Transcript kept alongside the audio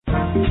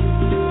Welcome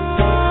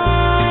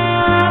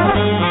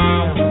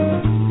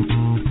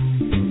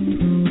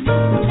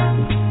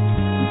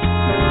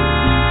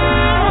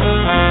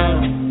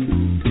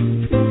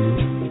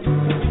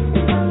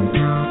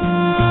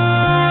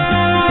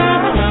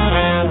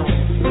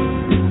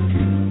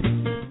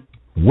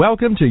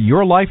to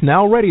Your Life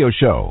Now radio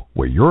show,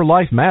 where your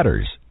life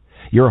matters.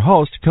 Your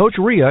host, Coach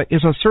Rhea,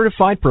 is a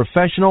certified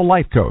professional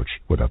life coach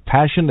with a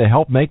passion to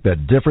help make the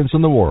difference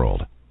in the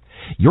world.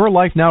 Your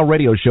Life Now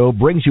radio show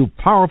brings you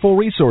powerful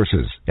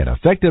resources and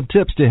effective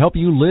tips to help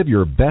you live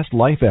your best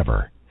life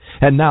ever.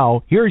 And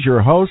now, here's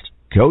your host,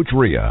 Coach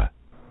Rhea.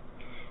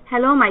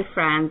 Hello, my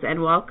friends,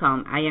 and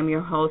welcome. I am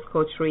your host,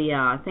 Coach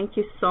Rhea. Thank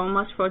you so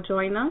much for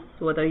joining us,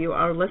 whether you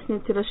are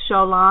listening to the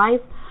show live,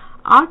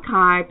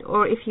 archived,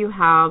 or if you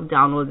have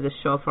downloaded the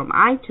show from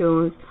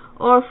iTunes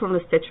or from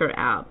the Stitcher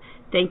app.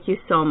 Thank you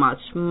so much.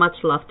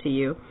 Much love to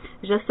you.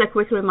 Just a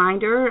quick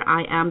reminder,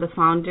 I am the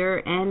founder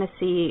and the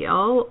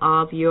CEO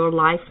of Your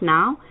Life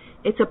Now.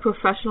 It's a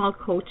professional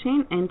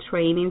coaching and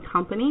training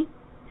company.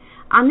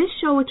 On this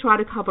show, we try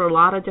to cover a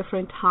lot of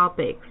different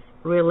topics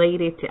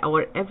related to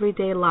our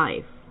everyday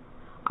life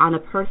on a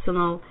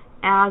personal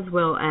as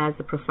well as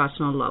a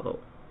professional level.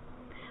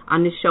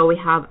 On this show, we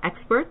have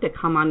experts that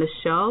come on the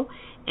show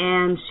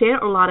and share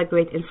a lot of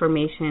great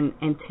information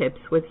and tips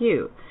with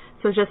you.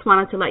 So just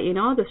wanted to let you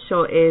know the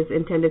show is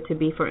intended to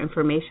be for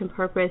information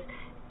purpose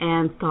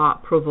and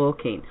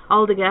thought-provoking.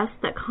 All the guests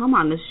that come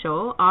on the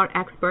show are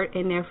expert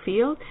in their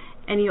field,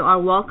 and you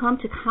are welcome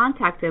to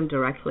contact them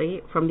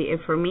directly from the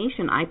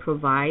information I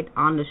provide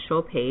on the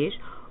show page,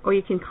 or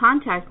you can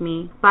contact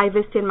me by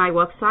visiting my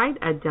website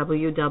at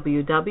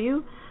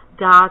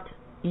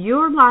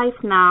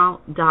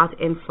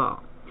www.yourlifenow.info.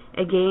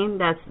 Again,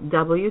 that's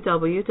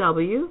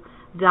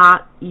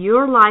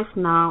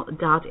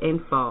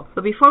www.yourlifenow.info.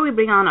 But before we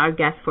bring on our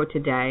guest for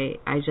today,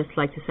 I just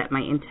like to set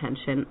my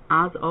intention,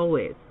 as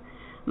always.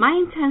 My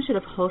intention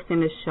of hosting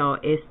this show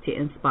is to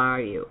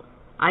inspire you.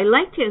 I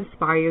like to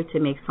inspire you to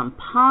make some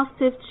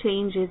positive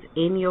changes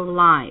in your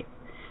life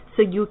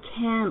so you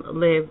can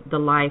live the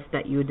life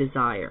that you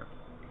desire.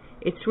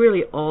 It's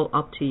really all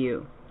up to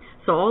you.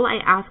 So all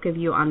I ask of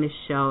you on this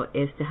show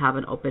is to have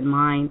an open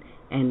mind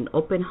and an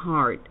open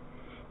heart.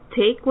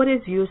 Take what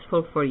is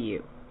useful for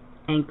you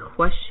and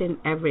question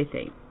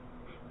everything.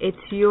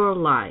 It's your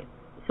life,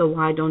 so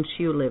why don't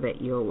you live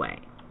it your way?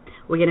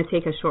 We're going to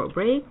take a short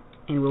break,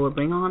 and we will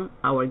bring on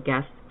our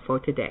guest for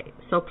today.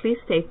 So please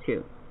stay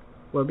tuned.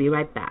 We'll be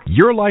right back.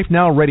 Your Life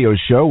Now radio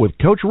show with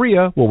Coach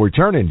Rhea will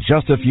return in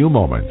just a few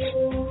moments.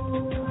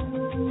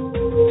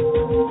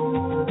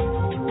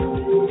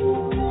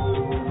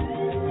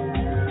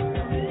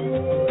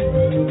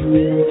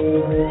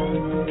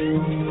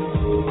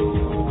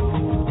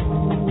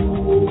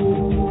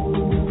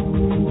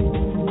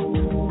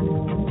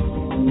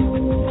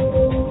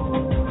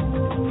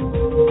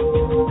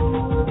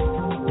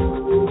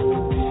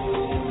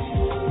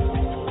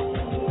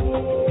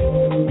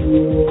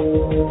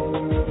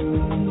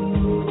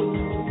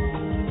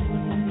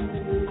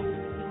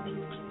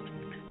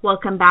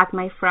 Welcome back,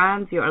 my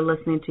friends. You are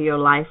listening to Your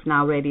Life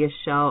Now radio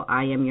show.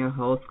 I am your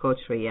host, Coach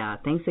Rhea.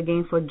 Thanks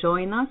again for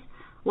joining us.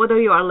 Whether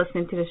you are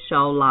listening to the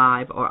show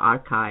live or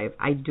archived,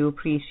 I do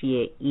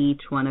appreciate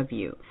each one of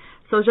you.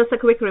 So just a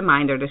quick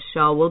reminder, the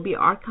show will be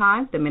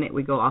archived the minute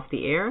we go off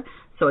the air,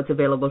 so it's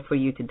available for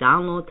you to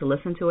download, to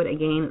listen to it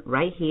again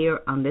right here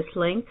on this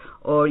link,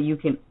 or you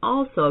can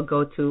also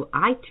go to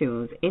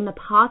iTunes in the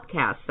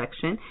podcast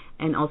section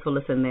and also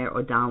listen there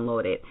or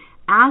download it,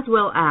 as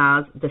well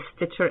as the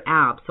Stitcher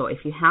app. So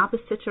if you have the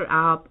Stitcher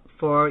app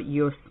for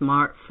your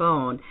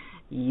smartphone,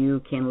 you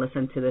can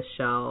listen to the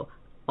show,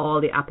 all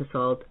the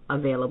episodes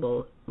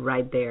available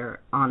right there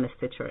on the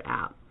Stitcher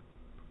app.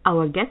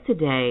 Our guest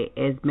today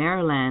is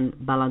Marilyn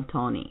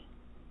Bellantoni.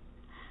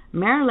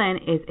 Marilyn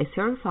is a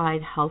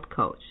certified health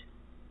coach.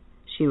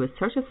 She was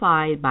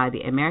certified by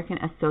the American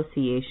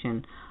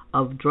Association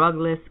of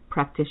Drugless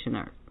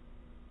Practitioners.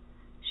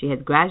 She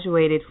had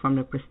graduated from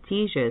the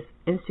prestigious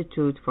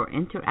Institute for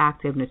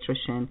Interactive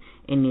Nutrition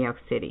in New York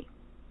City.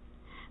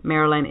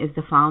 Marilyn is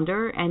the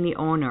founder and the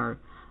owner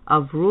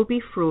of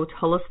Ruby Fruit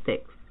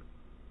Holistics.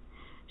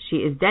 She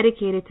is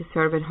dedicated to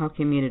serving her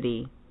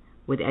community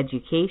with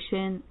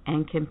education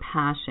and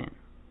compassion.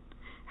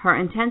 Her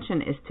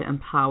intention is to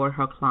empower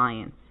her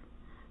clients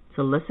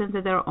to listen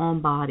to their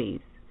own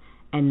bodies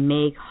and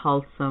make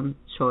wholesome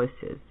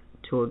choices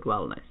toward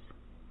wellness.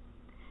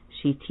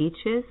 She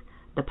teaches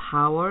the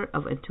power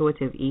of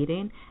intuitive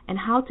eating and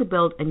how to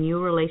build a new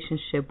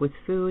relationship with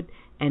food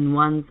and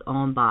one's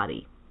own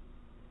body.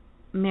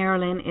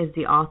 Marilyn is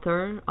the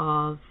author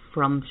of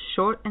From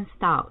Short and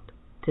Stout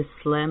to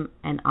Slim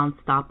and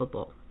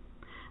Unstoppable,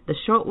 The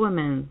Short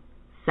Woman's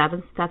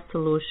 7-Step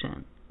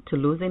Solution to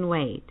Losing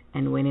Weight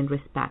and Winning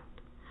Respect.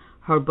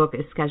 Her book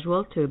is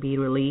scheduled to be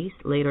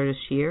released later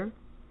this year.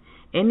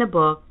 In the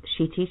book,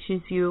 she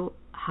teaches you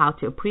how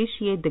to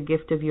appreciate the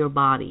gift of your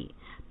body,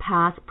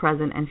 past,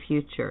 present, and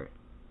future.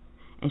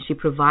 And she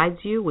provides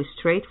you with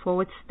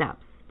straightforward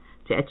steps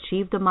to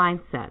achieve the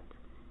mindset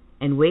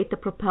and weight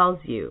that propels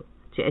you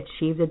to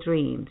achieve the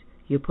dreams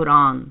you put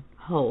on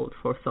hold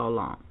for so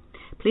long.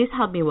 Please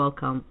help me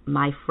welcome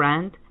my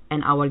friend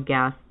and our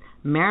guest,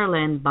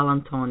 Marilyn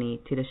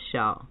Bellantoni, to the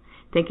show.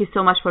 Thank you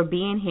so much for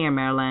being here,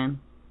 Marilyn.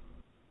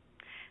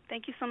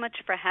 Thank you so much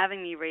for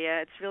having me,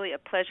 Ria. It's really a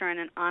pleasure and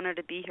an honor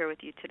to be here with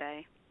you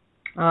today.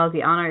 Oh,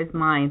 the honor is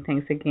mine.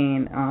 Thanks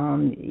again.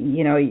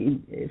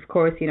 Of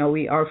course,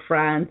 we are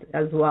friends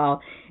as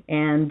well.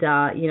 And,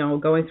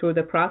 going through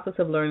the process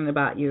of learning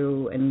about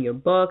you and your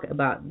book,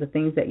 about the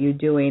things that you're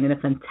doing and the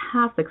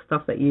fantastic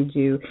stuff that you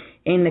do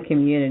in the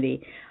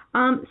community.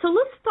 So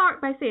let's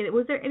start by saying,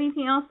 was there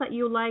anything else that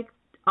you like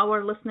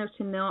our listeners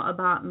to know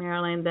about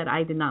Marilyn that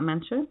I did not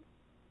mention?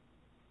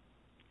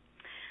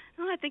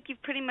 No, I think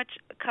you've pretty much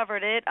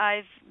covered it.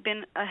 I've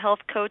been a health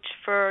coach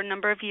for a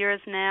number of years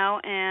now,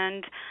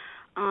 and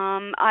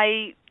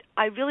I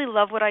really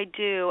love what I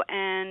do,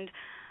 and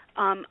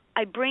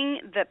I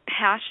bring the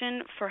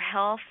passion for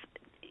health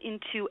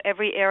into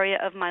every area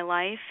of my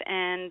life,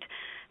 and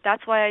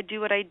that's why I do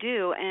what I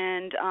do,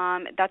 and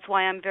that's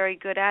why I'm very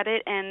good at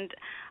it, and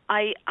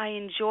I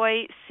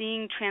enjoy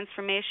seeing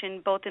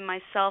transformation both in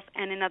myself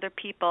and in other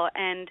people,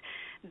 and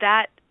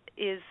that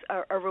is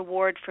a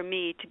reward for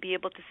me, to be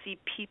able to see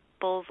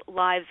people's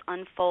lives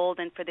unfold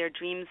and for their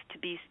dreams to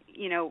be,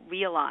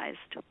 realized.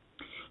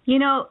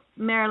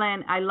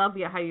 Marilyn, I love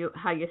how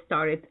you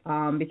started,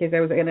 because I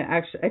was going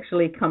to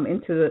actually come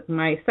into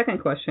my second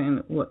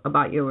question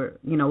about your,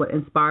 what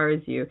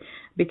inspires you.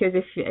 Because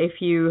if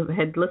you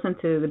had listened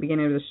to the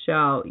beginning of the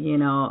show,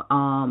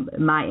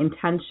 my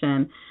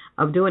intention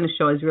of doing the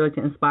show is really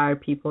to inspire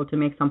people to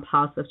make some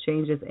positive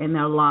changes in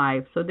their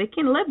lives so they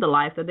can live the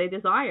life that they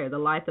desire, the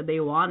life that they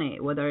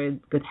wanted, whether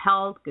it's good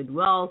health, good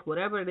wealth,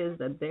 whatever it is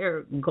that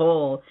their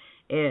goal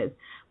is.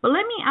 But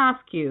let me ask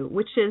you,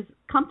 which is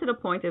come to the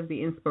point of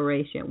the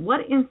inspiration.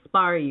 What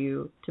inspired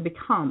you to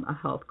become a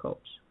health coach?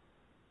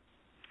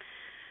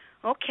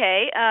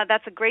 Okay,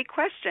 that's a great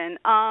question.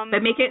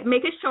 But make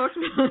it short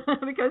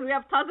because we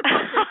have tons of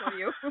questions for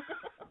you.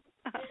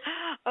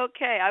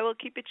 Okay, I will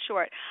keep it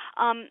short.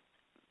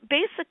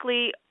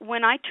 Basically,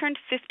 when I turned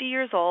 50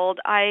 years old,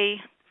 I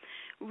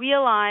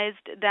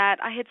realized that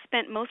I had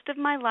spent most of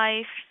my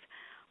life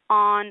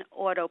on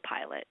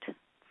autopilot.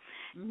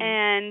 Mm-hmm.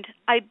 And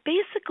I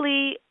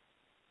basically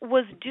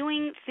was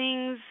doing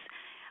things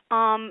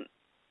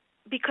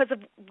because of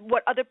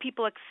what other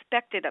people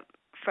expected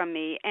from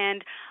me,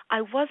 and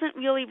I wasn't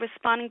really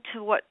responding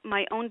to what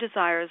my own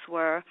desires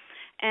were,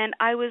 and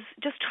I was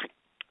just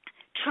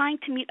trying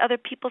to meet other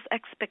people's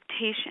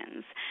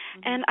expectations.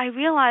 Mm-hmm. And I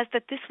realized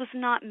that this was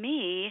not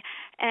me,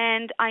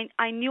 and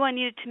I knew I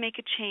needed to make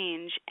a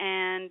change,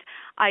 and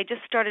I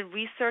just started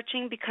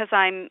researching because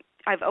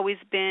I've always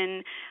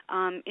been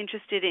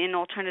interested in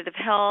alternative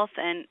health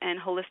and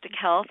holistic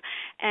health,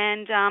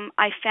 and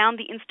I found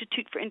the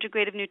Institute for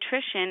Integrative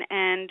Nutrition,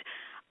 and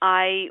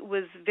I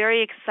was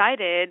very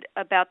excited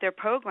about their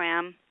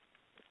program.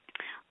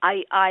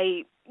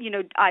 I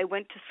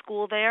went to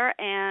school there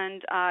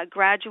and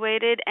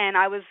graduated, and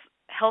I was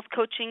health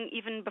coaching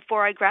even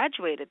before I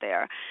graduated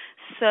there.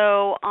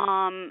 So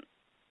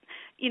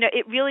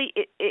it really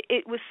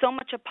it was so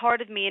much a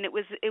part of me, and it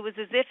was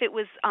as if it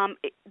was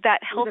that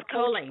health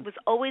coach was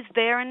always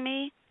there in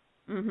me.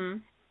 Mm-hmm.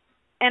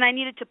 And I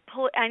needed to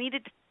pull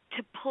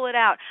it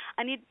out.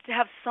 I needed to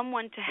have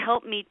someone to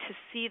help me to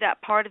see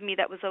that part of me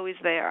that was always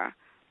there.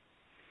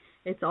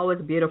 It's always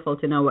beautiful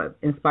to know what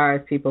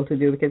inspires people to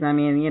do, because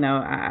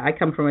I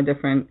come from a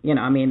different,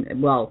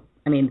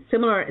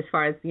 similar as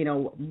far as,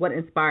 what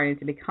inspired me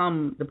to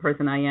become the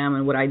person I am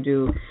and what I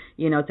do,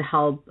 to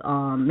help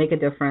make a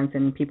difference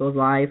in people's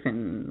life,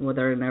 and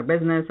whether in their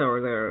business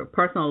or their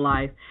personal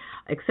life,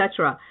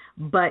 etc.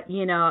 But,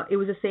 it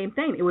was the same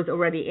thing. It was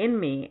already in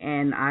me,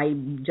 and I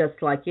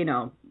just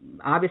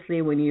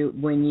obviously when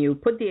you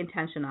put the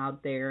intention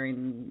out there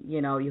and,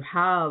 you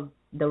have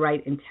the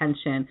right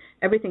intention,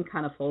 everything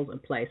kind of falls in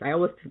place. I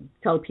always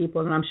tell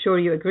people, and I'm sure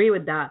you agree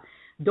with that,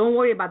 don't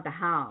worry about the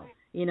how.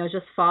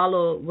 Just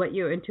follow what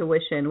your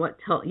intuition, what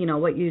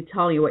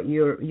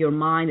your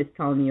mind is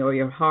telling you, or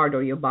your heart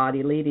or your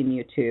body leading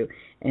you to,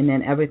 and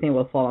then everything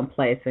will fall in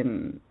place.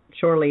 And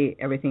surely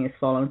everything is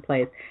falling in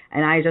place.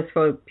 And I just,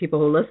 for people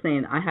who are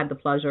listening, I had the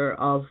pleasure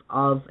of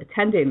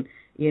attending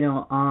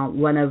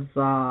one of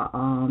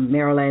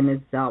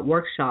Marilyn's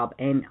workshop,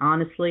 and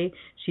honestly,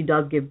 she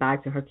does give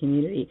back to her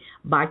community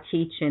by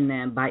teaching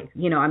them.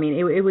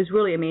 It was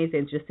really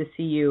amazing just to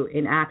see you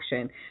in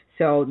action.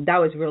 So that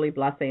was really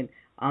blessing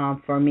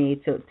for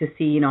me to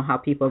see, how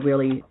people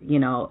really,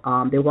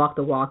 they walk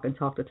the walk and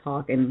talk the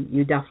talk, and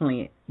you're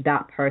definitely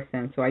that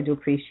person. So I do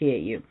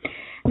appreciate you.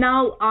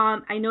 Now,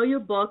 I know your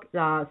book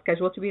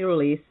scheduled to be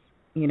released,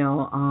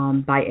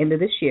 by end of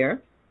this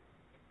year.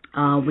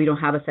 We don't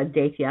have a set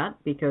date yet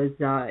because,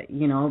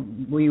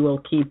 we will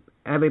keep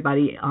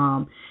everybody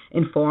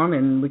informed,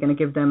 and we're going to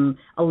give them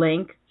a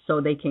link so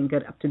they can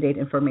get up-to-date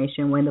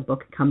information when the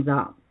book comes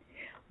out.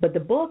 But the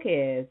book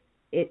is,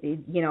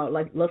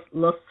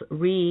 let's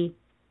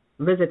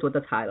revisit what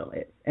the title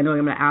is. And I'm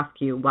going to ask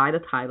you why the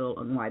title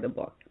and why the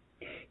book.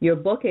 Your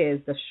book is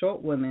The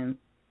Short Women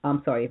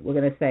I'm sorry, we're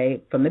going to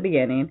say from the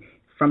beginning,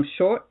 from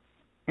short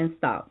and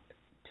stout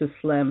to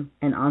slim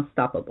and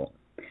unstoppable.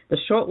 The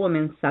Short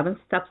Woman's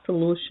 7-Step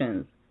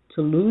Solutions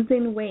to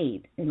Losing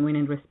Weight and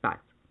Winning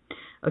Respect.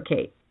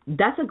 Okay,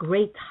 that's a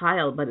great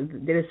title, but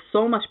there is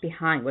so much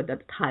behind what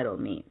that title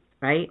means,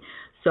 right?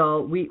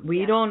 So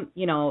we don't,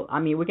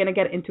 we're going to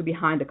get into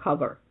behind the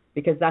cover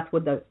because that's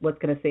what's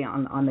going to say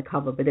on the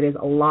cover, but there is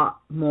a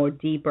lot more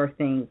deeper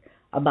things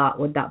about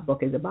what that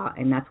book is about,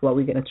 and that's what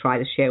we're going to try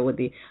to share with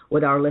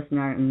our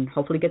listener and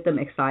hopefully get them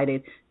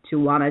excited to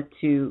want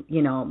to,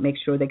 make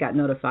sure they got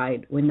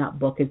notified when that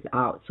book is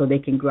out so they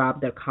can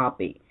grab their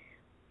copy.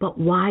 But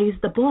why is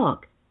the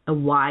book?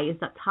 And why is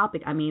that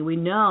topic? I mean, we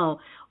know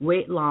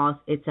weight loss,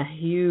 it's a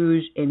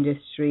huge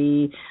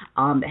industry,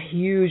 a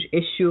huge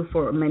issue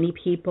for many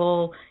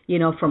people,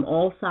 from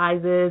all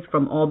sizes,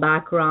 from all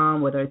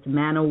backgrounds, whether it's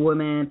man or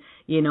woman.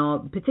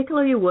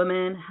 Particularly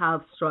women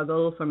have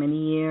struggled for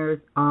many years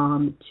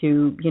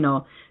to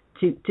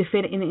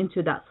fit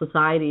into that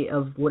society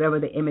of whatever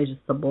the image is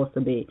supposed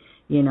to be.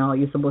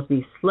 You're supposed to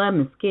be slim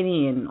and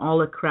skinny and all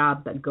the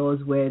crap that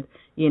goes with,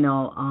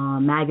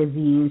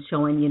 magazines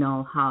showing,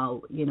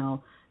 how,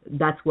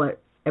 that's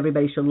what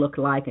everybody should look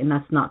like, and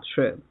that's not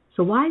true.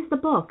 So why is the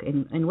book,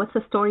 and what's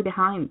the story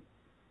behind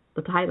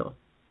the title?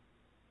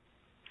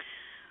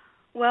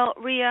 Well,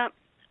 Rhea,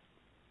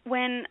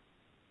 when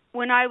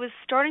I was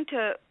starting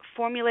to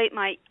formulate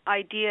my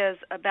ideas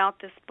about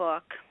this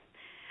book,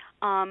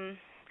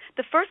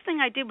 the first thing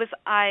I did was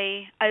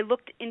I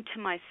looked into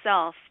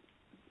myself,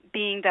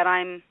 being that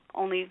I'm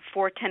only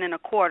 4'10" and a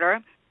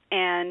quarter,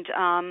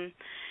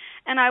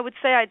 and I would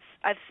say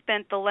I've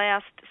spent the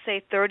last,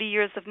 say, 30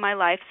 years of my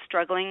life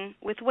struggling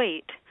with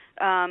weight.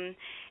 And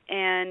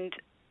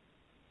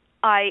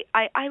I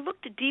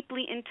looked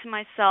deeply into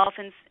myself,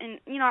 and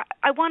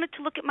I wanted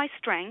to look at my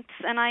strengths,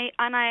 and I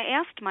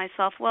asked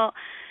myself, well,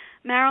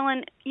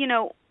 Marilyn,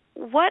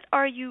 what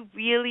are you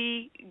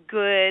really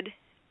good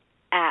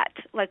at?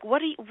 Like,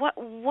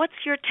 what's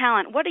your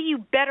talent? What are you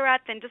better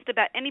at than just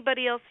about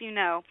anybody else you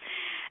know?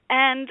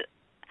 And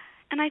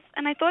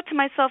I thought to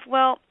myself,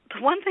 well,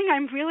 the one thing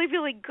I'm really,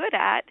 really good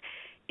at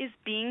is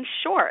being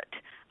short.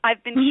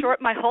 I've been short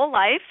my whole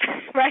life,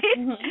 right?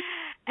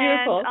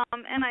 Beautiful.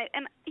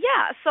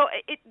 So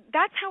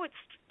that's how it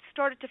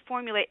started to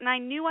formulate, and I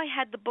knew I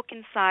had the book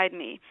inside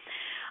me.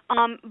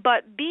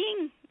 But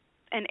being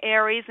an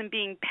Aries and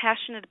being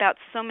passionate about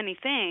so many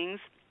things,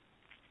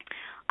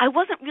 I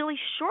wasn't really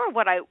sure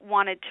what I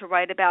wanted to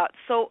write about.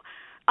 So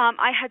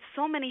I had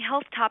so many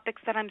health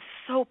topics that I'm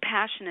so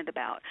passionate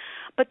about.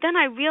 But then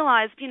I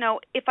realized,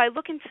 if I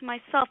look into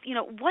myself,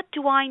 what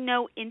do I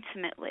know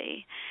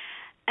intimately?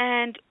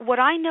 And what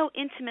I know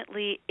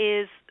intimately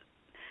is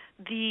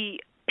the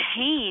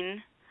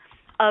pain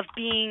of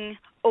being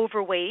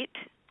overweight,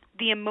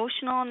 the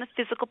emotional and the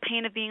physical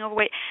pain of being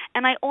overweight.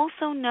 And I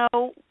also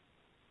know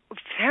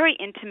very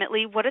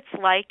intimately what it's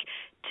like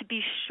to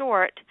be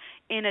short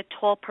in a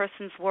tall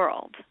person's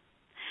world.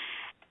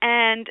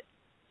 And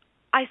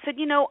I said,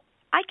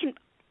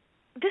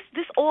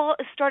 this all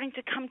is starting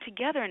to come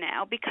together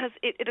now, because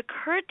it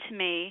occurred to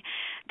me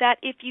that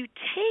if you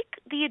take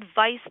the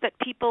advice that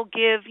people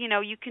give,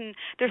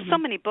 there's so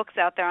many books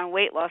out there on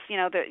weight loss,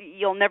 that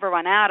you'll never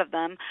run out of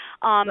them.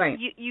 Right.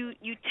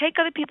 You take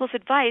other people's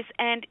advice,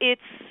 and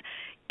it's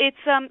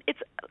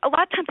a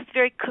lot of times it's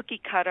very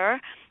cookie cutter.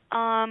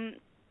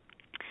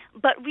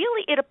 But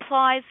really it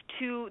applies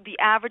to the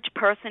average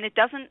person. It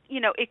doesn't,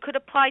 it could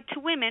apply to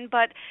women,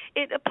 but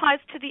it applies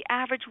to the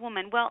average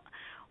woman. Well,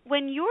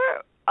 when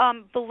you're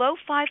below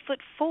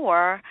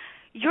 5'4",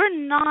 you're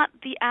not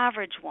the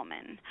average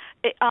woman.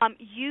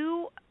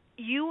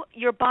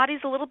 Your body's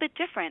a little bit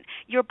different.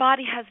 Your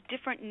body has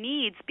different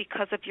needs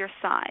because of your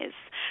size.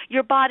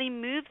 Your body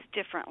moves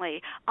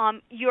differently.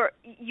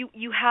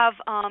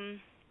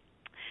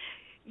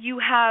 You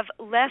have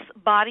less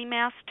body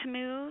mass to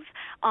move.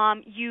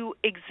 You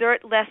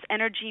exert less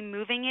energy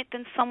moving it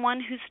than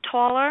someone who's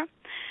taller.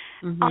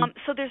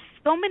 So there's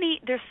so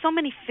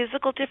many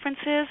physical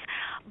differences,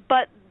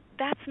 but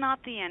that's not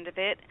the end of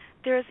it.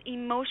 There's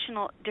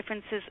emotional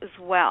differences as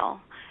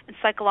well, and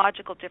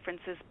psychological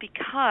differences,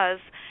 because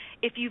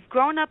if you've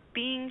grown up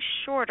being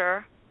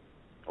shorter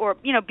or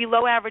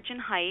below average in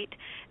height,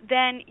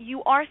 then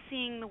you are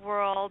seeing the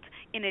world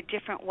in a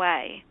different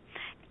way.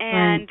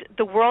 And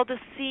the world is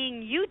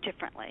seeing you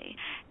differently.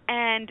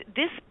 And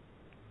this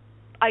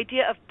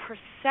idea of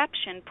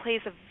perception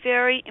plays a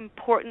very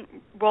important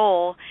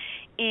role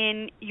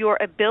in your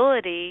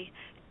ability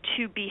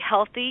to be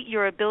healthy,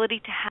 your ability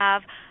to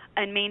have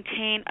and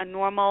maintain a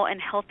normal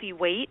and healthy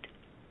weight.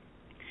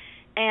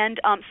 And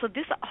so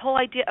this whole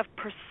idea of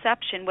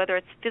perception, whether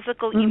it's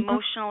physical,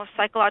 emotional, or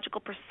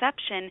psychological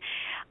perception,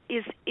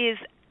 is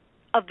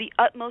of the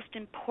utmost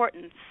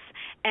importance.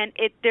 And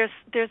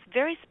there's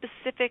very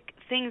specific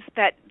things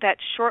that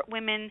short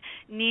women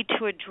need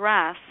to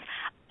address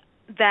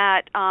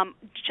that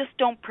just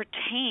don't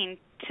pertain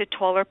to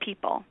taller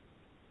people.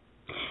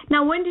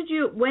 Now, when did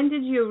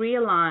you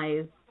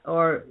realize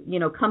or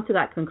come to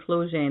that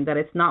conclusion that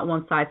it's not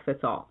one size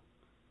fits all?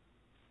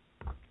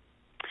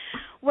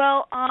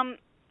 Well,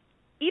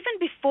 even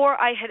before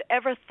I had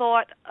ever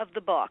thought of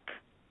the book,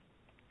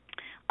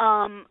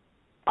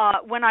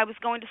 when I was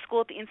going to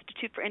school at the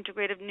Institute for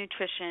Integrative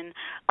Nutrition,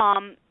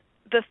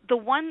 the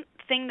one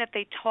thing that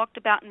they talked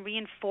about and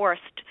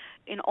reinforced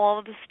in all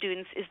of the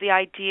students is the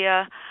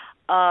idea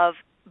of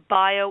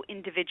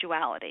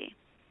bio-individuality.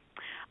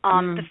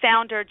 The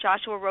founder,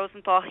 Joshua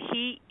Rosenthal,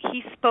 he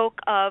spoke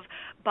of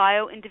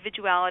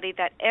bio-individuality,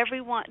 that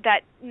everyone,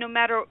 that no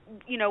matter,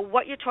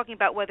 what you're talking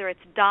about, whether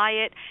it's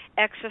diet,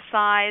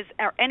 exercise,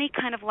 or any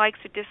kind of likes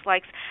or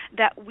dislikes,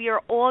 that we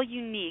are all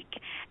unique.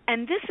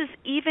 And this is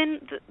even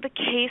the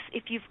case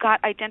if you've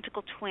got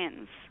identical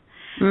twins.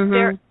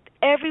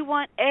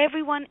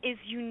 Everyone is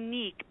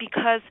unique,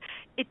 because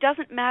it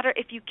doesn't matter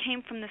if you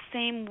came from the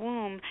same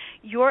womb.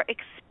 Your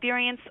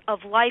experience of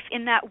life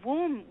in that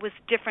womb was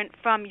different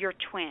from your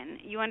twin.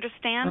 You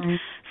understand?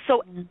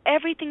 So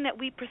everything that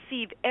we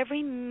perceive,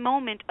 every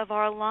moment of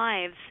our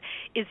lives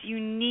is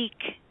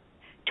unique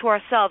to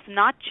ourselves,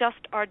 not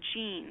just our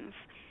genes.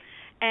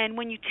 And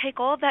when you take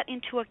all of that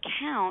into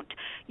account,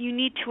 you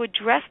need to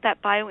address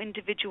that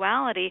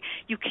bio-individuality.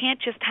 You can't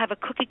just have a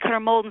cookie-cutter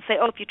mold and say,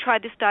 if you try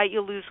this diet,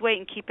 you'll lose weight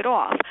and keep it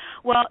off.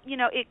 Well,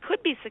 it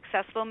could be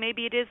successful.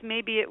 Maybe it is.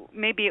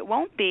 Maybe it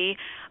won't be.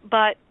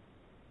 But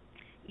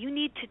you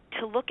need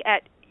to look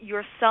at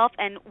yourself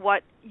and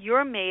what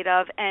you're made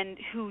of and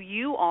who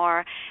you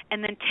are,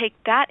 and then take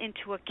that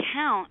into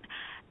account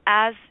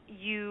as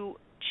you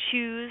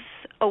choose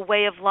a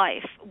way of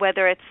life,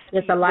 whether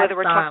whether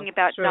we're talking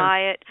about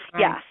diet. Right.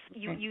 Yes,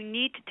 you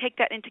need to take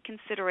that into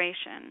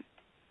consideration.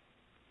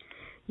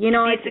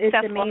 It's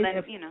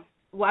amazing.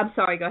 Well, I'm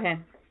sorry. Go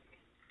ahead.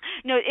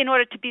 No, in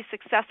order to be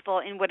successful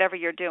in whatever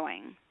you're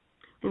doing.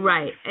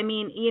 Right. I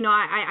mean,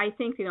 I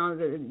think in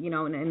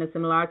the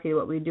similarity to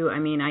what we do. I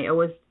mean, I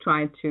always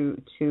try to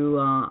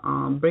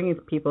bring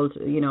people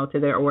to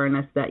their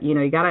awareness that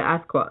you got to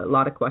ask a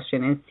lot of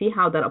questions and see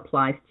how that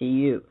applies to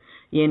you.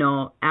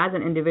 As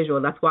an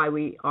individual. That's why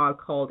we are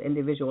called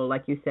individual.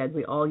 Like you said,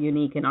 we're all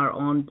unique in our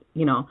own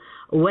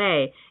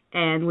way.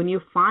 And when you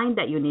find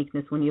that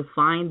uniqueness, when you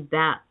find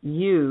that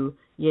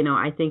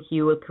I think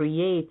you will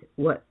create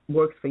what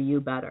works for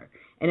you better.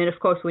 And then, of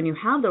course, when you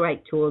have the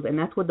right tools, and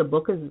that's what the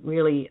book is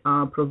really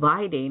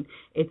providing,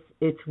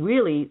 it's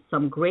really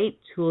some great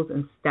tools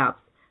and steps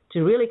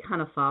to really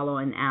kind of follow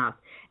and ask.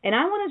 And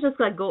I want to just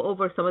go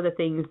over some of the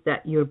things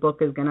that your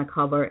book is going to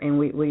cover, and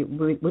we're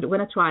going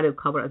to try to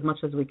cover as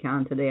much as we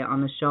can today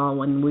on the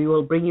show, and we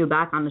will bring you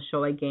back on the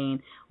show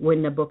again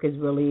when the book is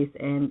released,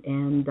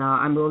 and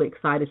I'm really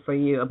excited for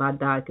you about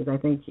that, because I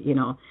think,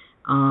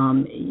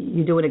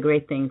 you're doing a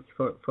great thing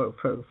for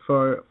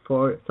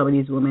some of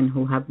these women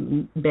who have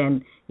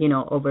been,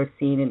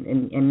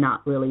 overseen and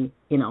not really,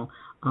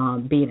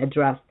 being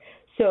addressed.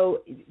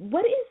 So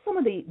what is some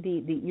of the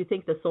you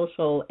think the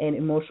social and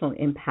emotional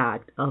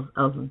impact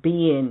of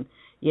being,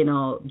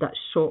 that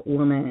short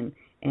woman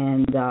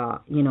and,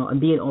 and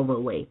being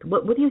overweight?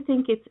 What do you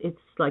think it's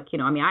like,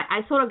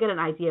 I sort of get an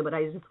idea, but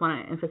I just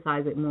want to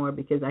emphasize it more,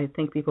 because I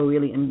think people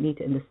really need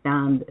to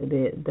understand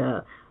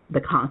the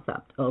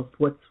concept of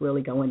what's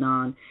really going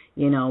on,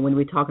 when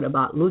we're talking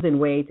about losing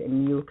weight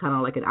and you're kind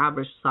of like an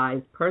average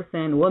sized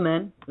person,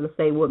 woman, let's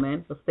say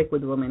woman, let's stick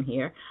with women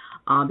here,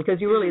 because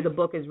the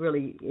book is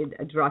really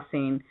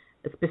addressing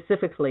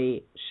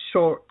specifically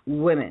short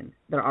women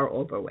that are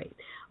overweight.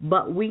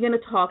 But we're going to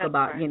talk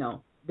about,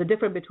 the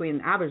difference between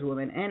an average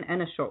woman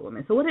and a short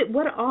woman. So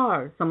what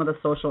are some of the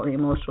social and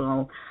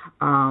emotional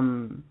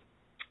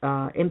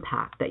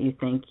impact that you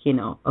think,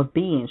 of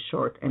being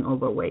short and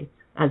overweight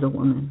as a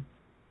woman?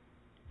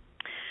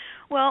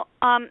 Well,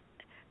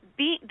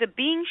 the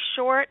being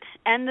short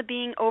and the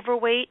being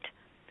overweight,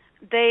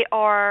 they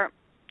are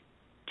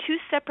two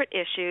separate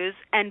issues,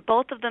 and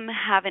both of them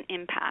have an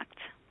impact.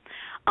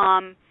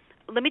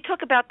 Let me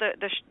talk about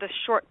the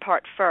short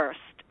part first.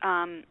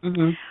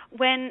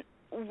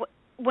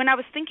 When I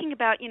was thinking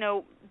about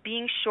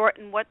being short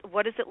and what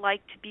is it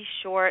like to be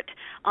short,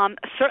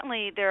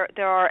 certainly there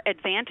are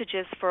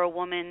advantages for a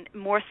woman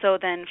more so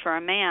than for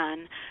a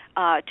man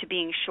to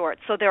being short.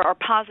 So there are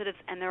positives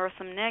and there are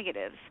some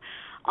negatives.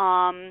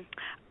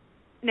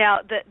 Now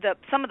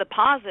some of the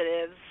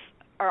positives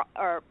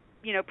are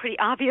pretty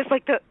obvious.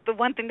 Like the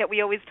one thing that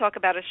we always talk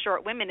about as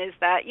short women is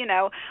that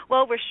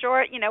we're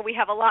short. We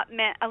have a lot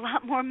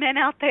more men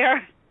out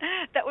there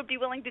that would be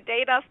willing to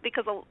date us,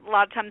 because a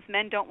lot of times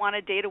men don't want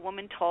to date a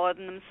woman taller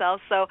than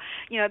themselves. So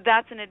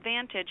that's an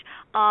advantage.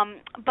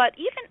 But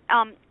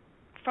even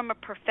from a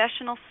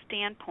professional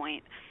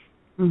standpoint,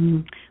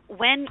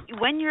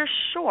 when you're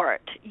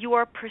short, you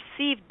are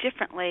perceived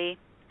differently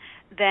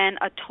than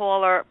a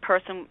taller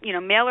person,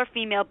 male or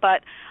female,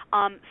 but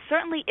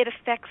certainly it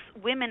affects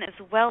women as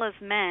well as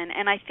men.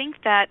 And I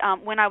think that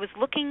when I was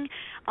looking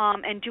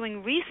and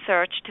doing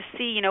research to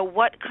see,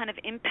 what kind of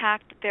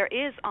impact there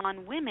is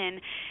on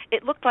women,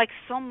 it looked like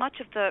so much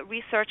of the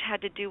research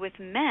had to do with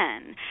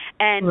men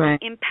and the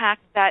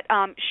impact that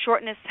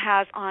shortness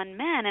has on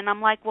men. And I'm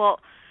like, well,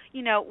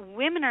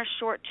 women are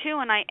short too,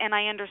 and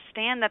I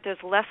understand that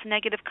there's less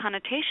negative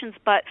connotations,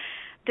 but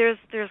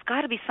there's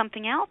got to be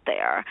something out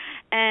there.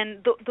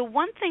 And the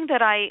one thing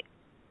that I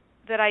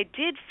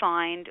did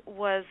find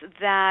was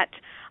that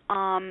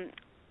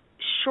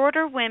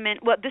shorter women,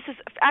 well, this is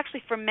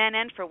actually for men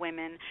and for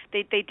women.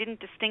 They didn't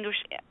distinguish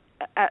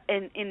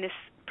in this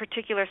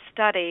particular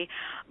study,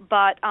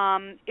 but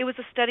it was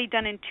a study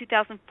done in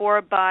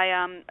 2004 by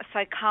a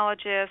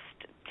psychologist,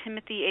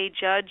 Timothy A.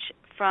 Judge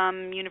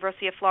from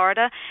University of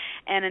Florida,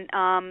 and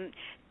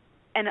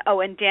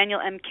Daniel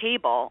M.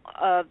 Cable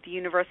of the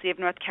University of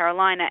North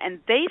Carolina, and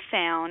they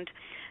found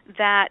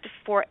that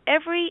for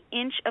every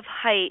inch of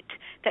height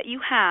that you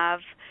have,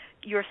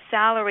 your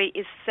salary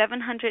is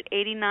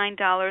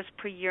 $789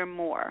 per year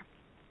more.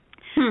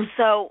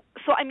 So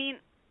I mean,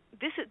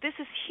 this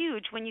is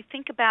huge when you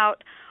think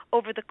about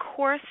over the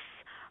course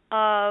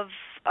of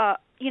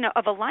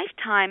of a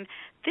lifetime.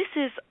 This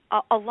is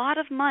a lot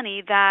of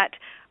money that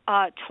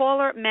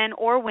taller men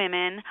or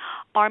women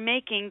are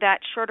making that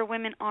shorter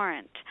women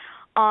aren't.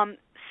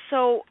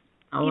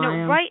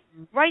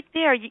 Right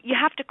there, you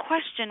have to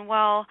question,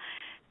 well,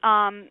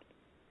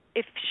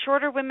 if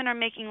shorter women are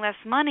making less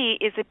money,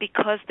 is it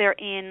because they're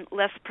in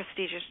less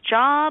prestigious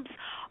jobs?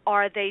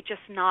 Are they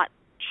just not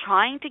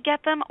trying to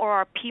get them, or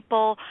are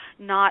people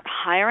not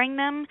hiring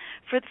them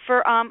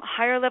for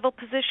higher level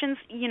positions?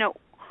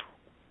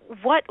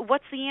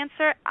 What's the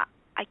answer?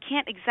 I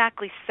can't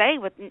exactly say.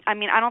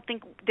 I don't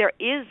think there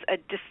is a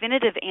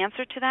definitive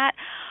answer to that.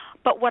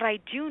 But what I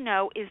do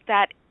know is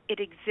that it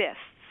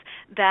exists.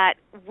 That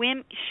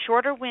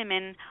shorter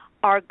women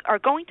are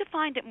going to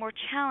find it more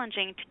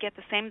challenging to get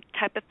the same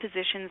type of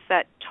positions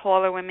that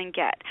taller women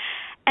get,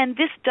 and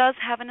this does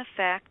have an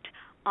effect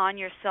on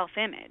your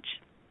self-image.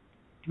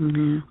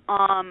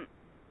 Mm-hmm.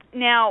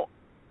 Now,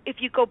 if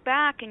you go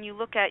back and you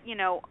look at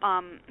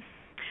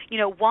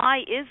why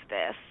is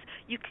this,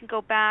 you can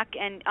go back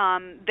and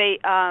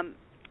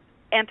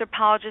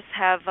anthropologists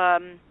have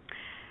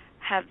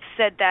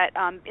said that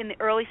in the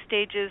early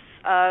stages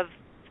of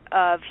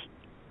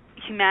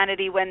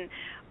humanity, when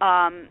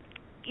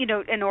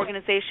an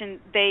organization,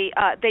 they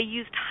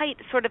used height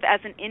sort of as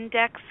an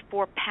index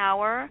for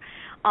power,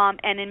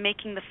 and in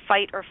making the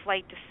fight or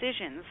flight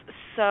decisions.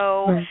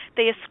 So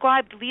they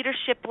ascribed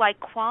leadership-like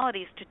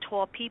qualities to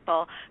tall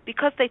people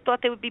because they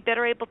thought they would be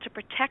better able to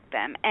protect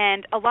them.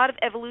 And a lot of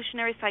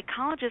evolutionary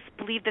psychologists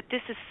believe that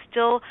this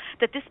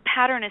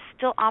pattern is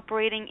still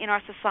operating in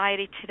our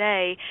society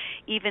today,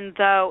 even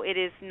though it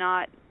is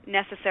not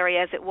necessary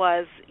as it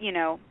was,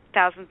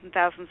 thousands and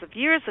thousands of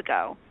years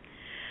ago.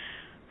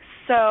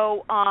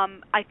 So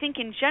I think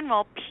in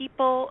general,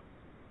 people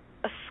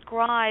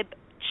ascribe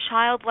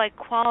childlike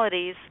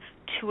qualities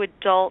to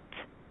adult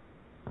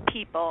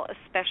people,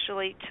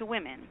 especially to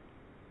women.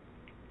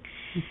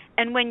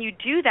 And when you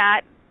do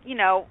that,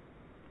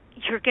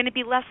 you're going to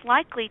be less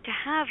likely to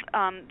have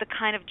the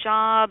kind of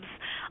jobs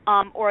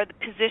or the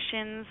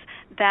positions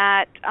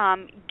that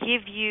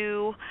give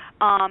you,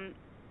 a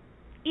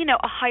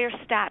higher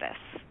status.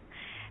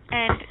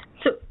 And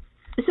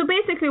so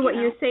basically, what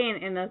you're saying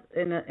in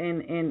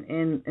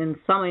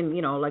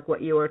summing, like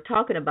what you were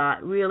talking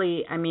about,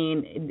 really, I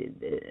mean,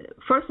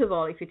 first of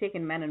all, if you're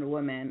taking men and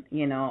women,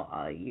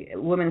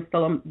 women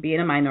still being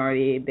a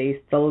minority,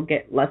 they still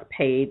get less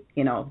paid,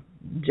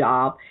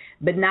 job,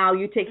 but now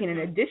you're taking an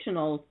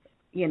additional,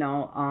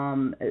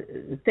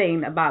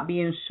 thing about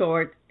being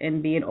short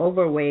and being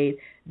overweight,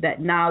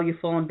 that now you're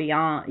falling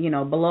beyond,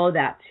 below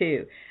that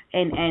too.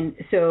 And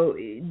so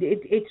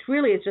it's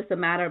really, it's just a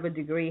matter of a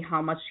degree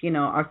how much,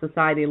 our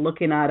society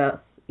looking at us,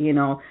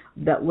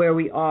 that where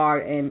we are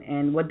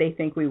and what they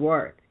think we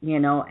worth,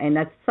 and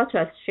that's such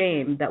a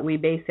shame that we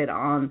base it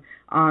on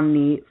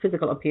the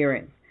physical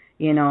appearance,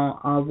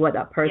 of what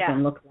that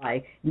person looks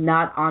like,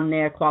 not on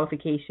their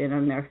qualification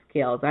and their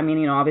skills. I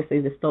mean,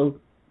 obviously there's still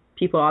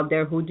people out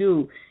there who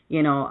do,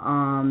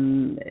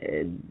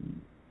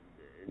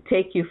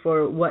 take you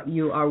for what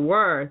you are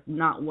worth,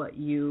 not what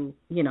you,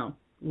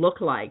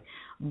 look like.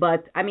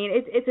 But I mean,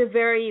 it's a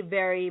very,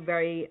 very,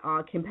 very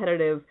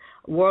competitive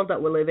world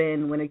that we live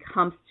in when it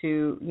comes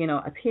to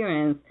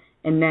appearance,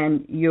 and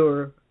then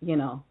your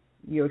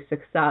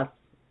success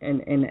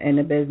in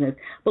a business.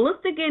 But let's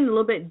dig in a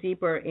little bit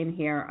deeper in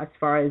here as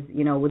far as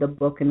with a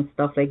book and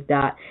stuff like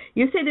that.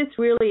 You said it's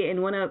really,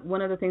 and one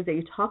of the things that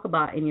you talk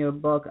about in your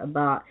book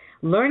about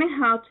learning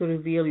how to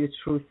reveal your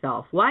true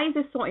self. Why is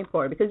this so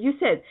important? Because you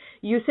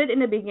said in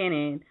the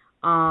beginning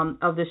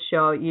of the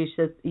show, you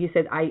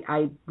said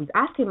I was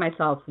asking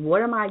myself,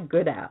 what am I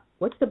good at?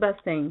 What's the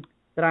best thing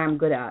that I'm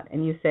good at?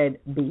 And you said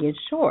being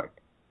short.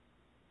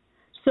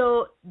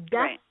 So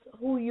that's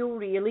who you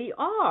really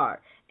are,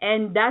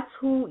 and that's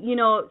who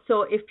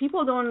So if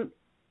people don't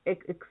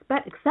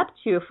accept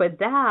you for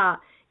that,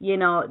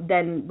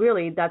 then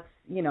really that's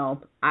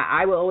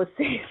I will always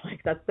say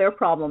that's their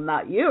problem,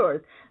 not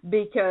yours,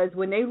 because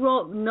when they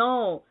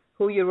know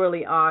who you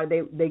really are,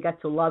 they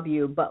get to love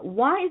you. But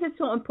why is it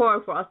so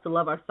important for us to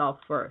love ourselves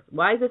first?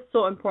 Why is it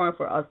so important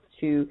for us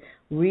to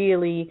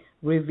really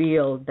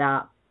reveal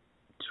that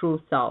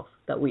true self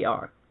that we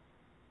are?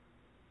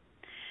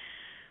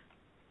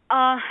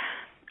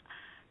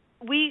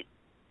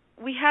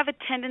 we have a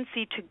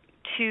tendency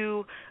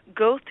to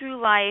go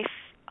through life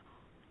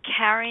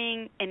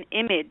carrying an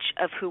image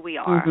of who we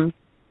are.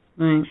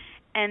 Mm-hmm. Right.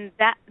 And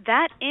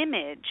that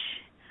image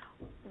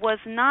was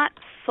not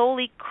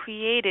solely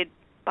created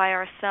by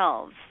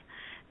ourselves.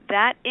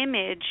 That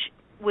image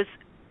was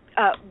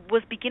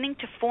beginning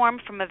to form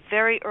from a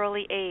very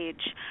early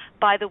age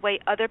by the way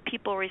other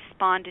people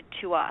responded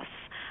to us,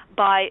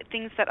 by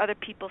things that other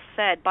people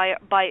said, by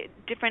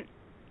different,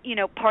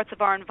 parts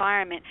of our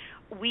environment.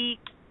 We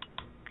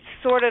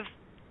sort of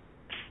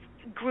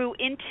grew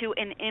into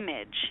an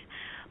image.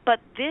 But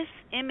this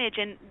image,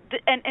 and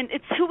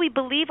it's who we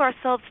believe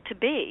ourselves to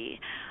be,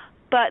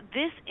 but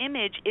this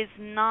image is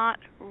not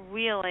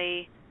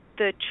really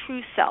the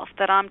true self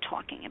that I'm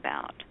talking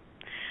about.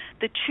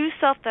 The true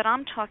self that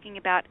I'm talking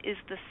about is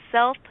the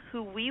self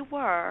who we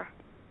were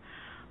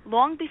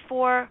long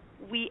before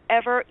we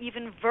ever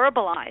even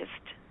verbalized.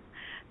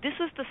 This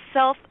was the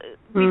self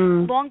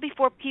long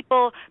before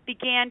people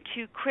began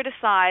to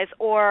criticize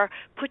or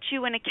put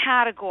you in a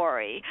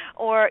category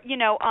or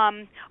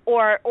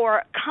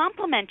or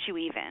compliment you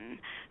even.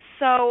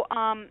 So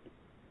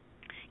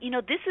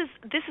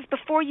this is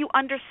before you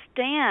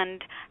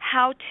understand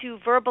how to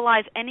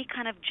verbalize any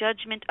kind of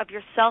judgment of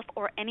yourself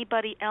or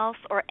anybody else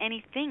or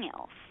anything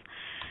else.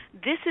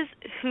 This is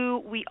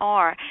who we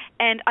are,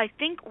 and I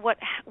think what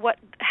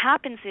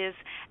happens is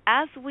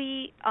as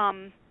we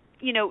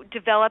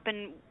develop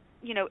and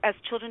as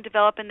children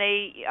develop and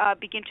they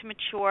begin to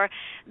mature,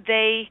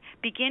 they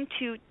begin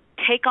to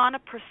take on a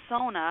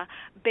persona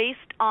based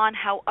on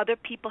how other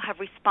people have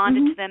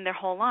responded to them their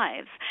whole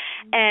lives,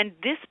 and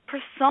this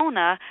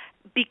persona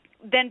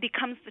then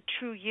becomes the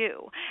true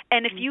you.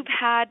 And if you've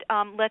had,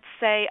 let's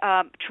say,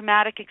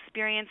 traumatic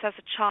experience as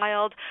a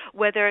child,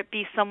 whether it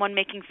be someone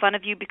making fun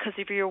of you because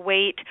of your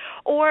weight,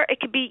 or it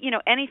could be,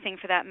 anything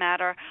for that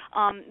matter,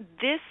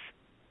 this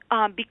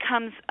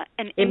becomes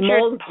an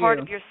injured part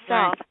of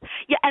yourself. Right.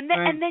 Yeah,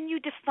 and then you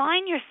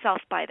define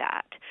yourself by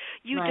that.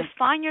 You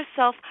define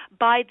yourself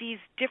by these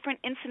different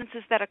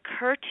incidences that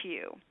occur to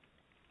you.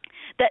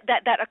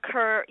 That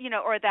occur,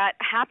 or that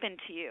happen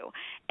to you.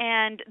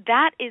 And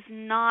that is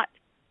not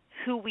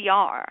who we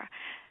are.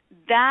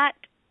 That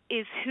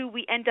is who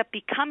we end up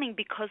becoming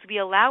because we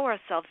allow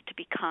ourselves to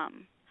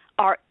become.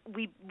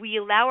 We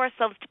allow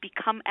ourselves to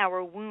become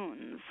our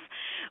wounds.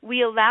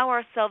 We allow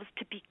ourselves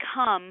to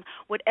become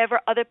whatever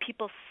other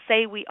people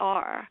say we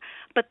are,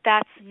 but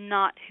that's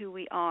not who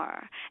we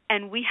are.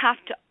 And we have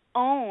to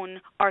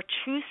own our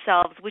true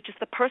selves, which is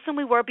the person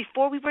we were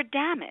before we were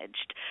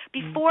damaged,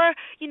 before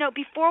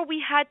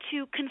we had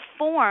to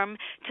conform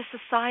to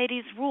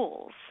society's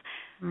rules.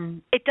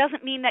 It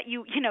doesn't mean that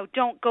you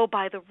don't go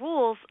by the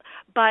rules,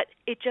 but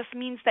it just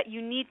means that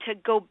you need to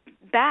go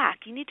back.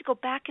 You need to go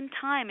back in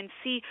time and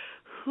see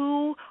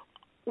who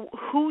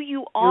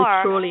you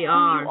are, you truly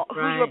are,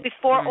 who you were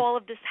before all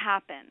of this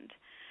happened.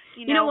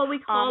 You know what we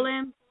call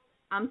him?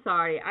 I'm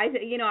sorry. Go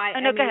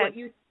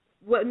ahead.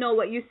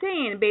 What you're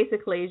saying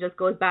basically just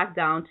goes back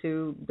down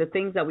to the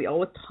things that we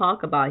always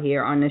talk about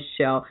here on this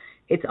show.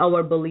 It's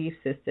our belief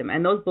system,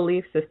 and those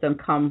belief systems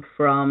come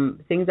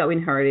from things that we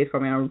inherited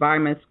from our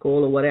environment,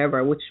 school, or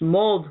whatever, which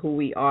molds who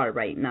we are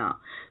right now.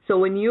 So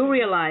when you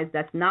realize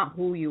that's not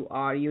who you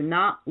are, you're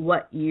not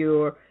what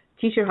your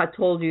teacher had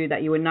told you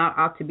that you were not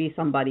out to be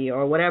somebody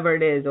or whatever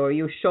it is, or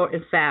you're short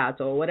and fat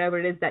or whatever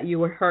it is that you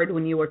were heard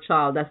when you were a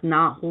child, that's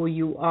not who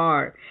you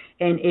are.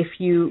 And if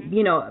you,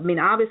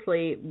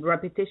 obviously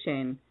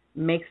repetition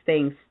makes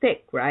things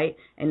stick, right?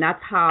 And that's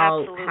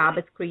how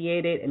habits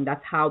created, and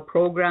that's how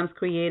programs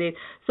created.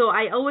 So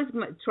I always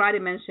try to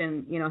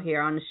mention,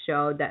 here on the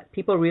show that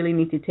people really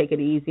need to take it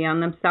easy on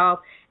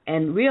themselves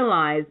and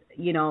realize,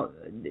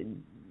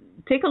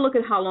 take a look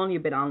at how long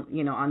you've been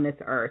on this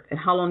earth and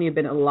how long you've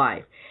been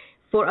alive.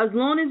 For as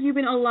long as you've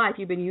been alive,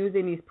 you've been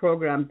using these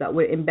programs that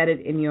were embedded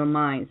in your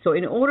mind. So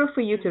in order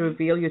for you to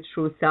reveal your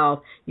true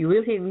self, you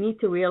really need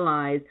to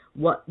realize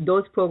what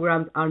those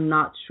programs are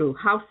not true.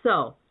 How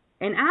so?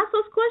 And ask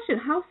those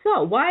questions. How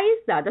so? Why is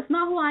that? That's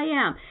not who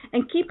I am.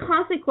 And keep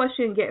constantly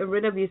questioning, getting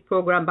rid of these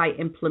programs by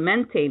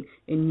implementing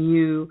a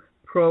new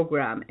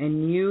program, a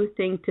new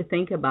thing to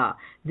think about.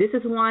 This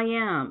is who I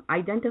am.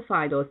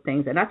 Identify those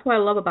things. And that's what I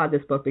love about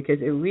this book, because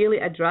it really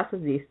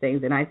addresses these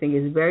things. And I think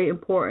it's very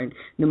important,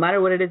 no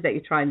matter what it is that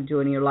you're trying to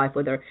do in your life,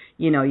 whether,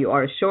 you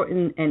are short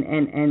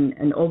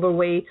and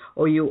overweight,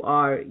 or you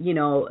are,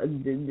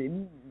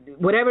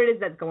 whatever it is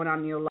that's going on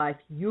in your life,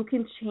 you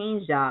can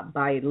change that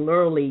by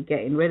literally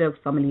getting rid of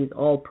some of these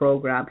old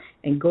programs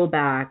and go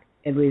back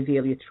and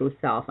reveal your true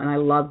self. And I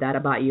love that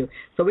about you.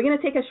 So we're going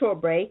to take a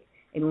short break,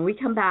 and when we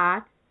come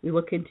back, we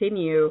will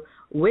continue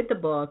with the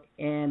book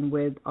and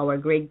with our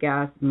great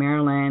guest,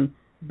 Marilyn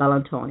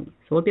Bellantoni. So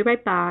we'll be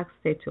right back.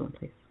 Stay tuned,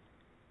 please.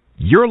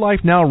 Your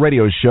Life Now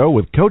radio show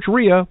with Coach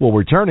Rhea will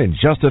return in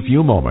just a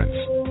few moments.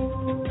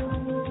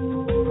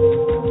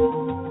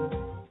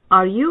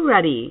 Are you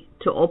ready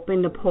to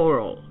open the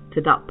portal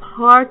to that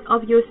part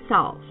of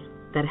yourself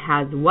that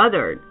has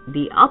weathered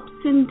the ups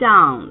and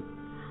downs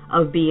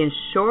of being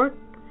short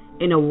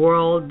in a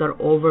world that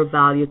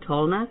overvalues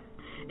tallness?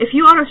 If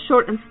you are a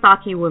short and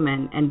stocky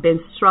woman and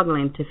been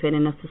struggling to fit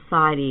in a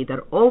society that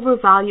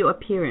overvalue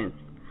appearance,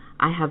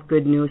 I have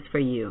good news for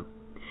you.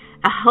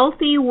 A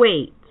healthy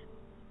weight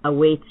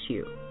awaits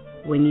you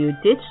when you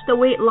ditch the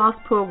weight loss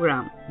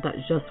program that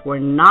just were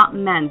not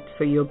meant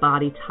for your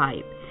body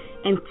type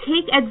and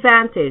take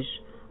advantage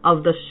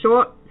of the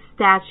short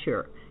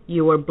stature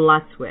you were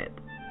blessed with.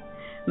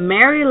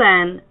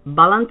 Marilyn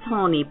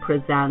Bellantoni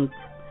presents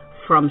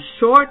From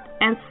Short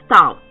and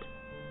Stout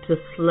to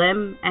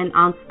Slim and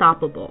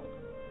Unstoppable,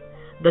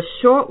 the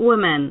Short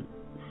Woman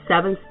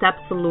 7-Step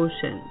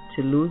Solution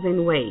to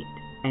Losing Weight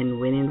and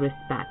Winning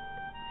Respect.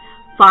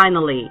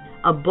 Finally,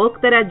 a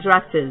book that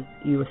addresses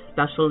your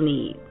special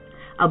needs,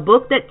 a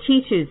book that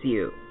teaches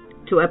you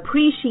to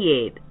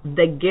appreciate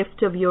the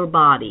gift of your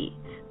body,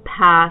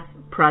 past,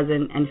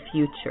 present, and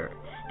future,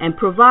 and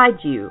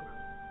provide you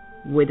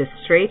with the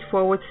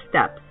straightforward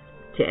steps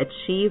to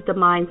achieve the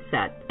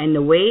mindset and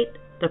the weight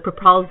that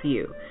propels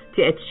you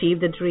to achieve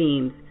the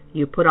dreams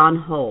you put on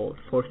hold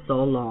for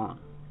so long.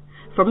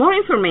 For more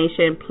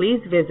information, please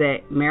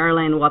visit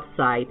Marilyn's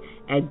website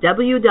at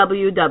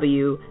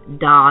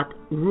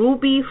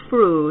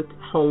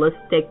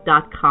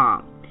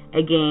www.rubyfruitholistic.com.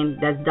 Again,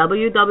 that's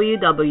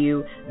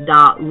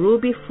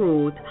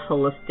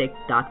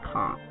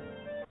www.rubyfruitholistic.com.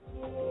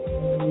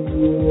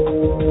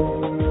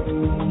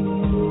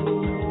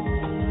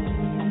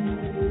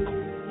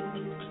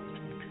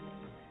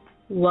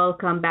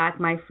 Welcome back,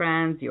 my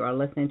friends. You are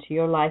listening to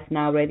Your Life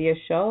Now radio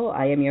show.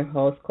 I am your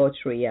host,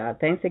 Coach Ria.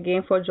 Thanks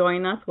again for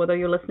joining us, whether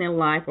you're listening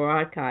live or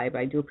archive.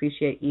 I do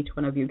appreciate each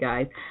one of you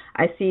guys.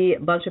 I see a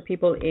bunch of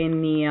people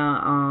in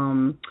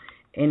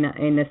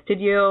the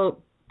studio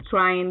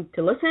trying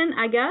to listen,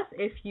 I guess.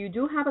 If you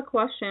do have a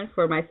question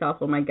for myself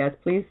or my guest,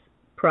 please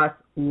press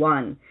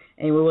 1,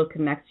 and we will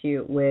connect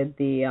you with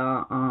me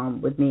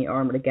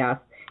or the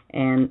guest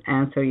and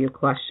answer your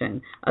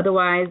question.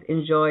 Otherwise,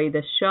 enjoy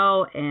the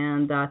show,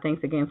 and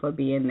thanks again for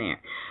being there.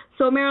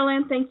 So,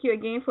 Marilyn, thank you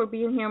again for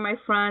being here, my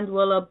friend.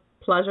 Well, a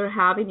pleasure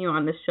having you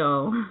on the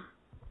show.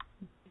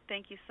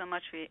 Thank you so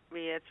much,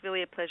 Ria. It's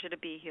really a pleasure to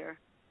be here.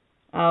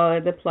 Oh,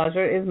 the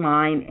pleasure is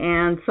mine.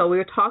 And so we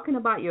were talking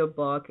about your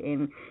book,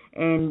 and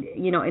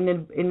you know,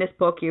 in this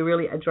book, you're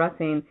really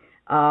addressing,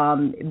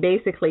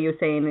 basically, you're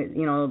saying,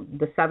 you know,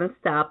 the 7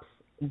 steps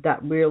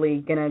that really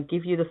gonna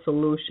give you the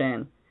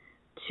solution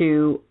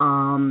to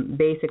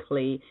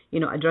basically, you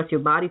know, address your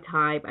body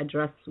type,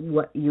 address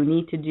what you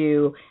need to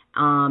do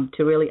to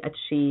really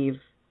achieve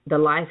the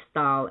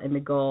lifestyle and the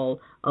goal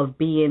of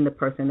being the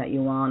person that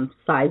you want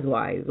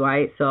size-wise,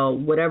 right? So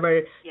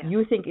whatever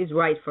you think is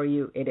right for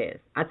you, it is.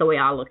 That's the way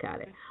I look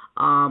at it.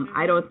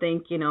 I don't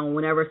think, you know,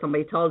 whenever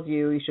somebody tells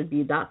you you should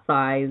be that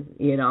size,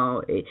 you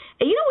know. And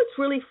you know what's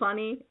really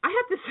funny? I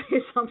have to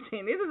say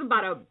something. This is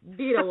about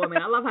being a woman.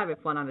 I love having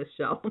fun on this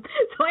show.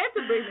 So I have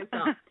to bring this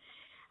up.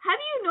 Have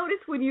you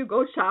noticed when you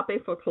go shopping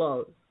for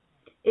clothes,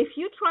 if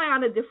you try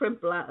on a different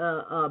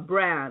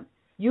brand,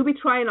 you'll be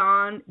trying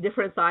on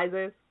different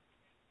sizes?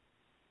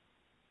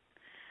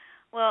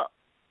 Well,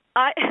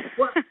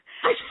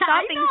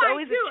 shopping's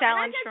always a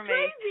challenge for me.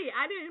 Crazy.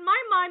 In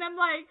my mind, I'm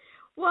like,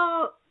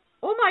 well,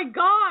 oh my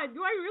God,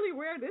 do I really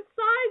wear this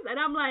size? And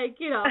I'm like,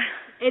 you know,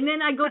 and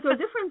then I go to a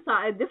different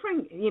size,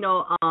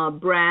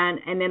 brand,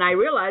 and then I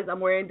realize I'm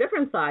wearing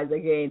different size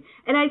again.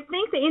 And I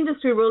think the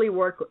industry really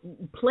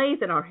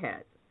plays in our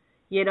heads,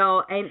 you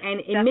know,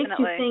 and it makes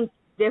you think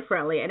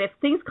differently. And if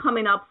things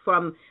coming up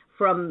from,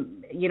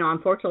 you know,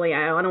 unfortunately,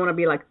 I don't want to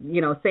be like, you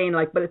know, saying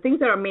like, but the things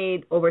that are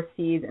made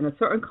overseas in a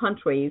certain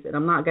countries, and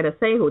I'm not going to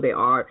say who they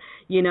are,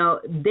 you know,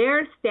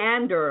 their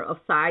standard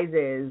of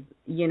sizes,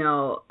 you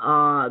know,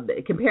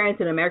 comparing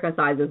to the American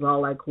sizes are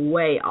like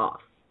way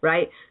off,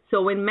 right?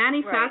 So when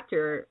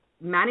manufacture,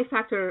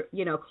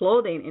 you know,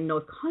 clothing in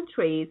those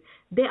countries,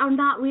 they are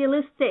not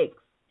realistic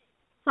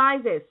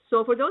sizes.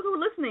 So for those who are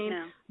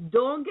listening,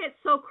 don't get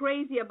so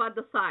crazy about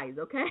the size,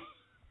 okay?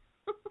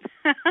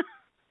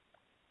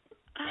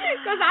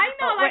 Because I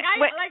know, like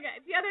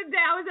the other day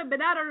I was at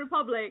Banana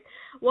Republic,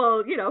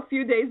 well, you know, a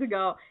few days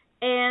ago,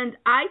 and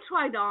I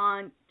tried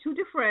on 2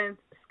 different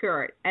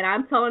skirts, and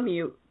I'm telling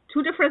you,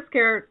 2 different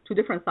skirts, 2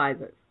 different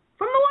sizes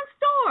from the one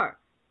store.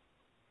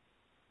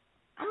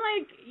 I'm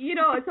like, you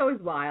know, it's always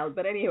wild,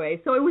 but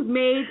anyway, so it was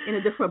made in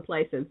a different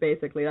places,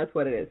 basically. That's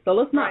what it is. So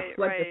let's not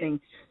sweat the thing.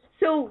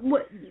 So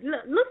let's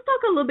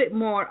talk a little bit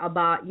more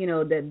about, you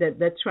know,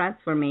 the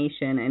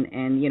transformation,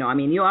 and you know, I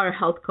mean, you are a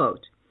health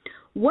coach.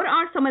 What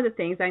are some of the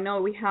things? I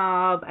know we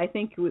have, I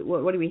think,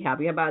 what do we have?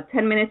 We have about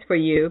 10 minutes for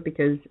you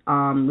because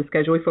we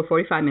scheduled for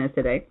 45 minutes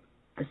today.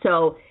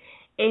 So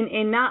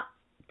in that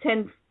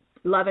 10,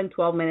 11,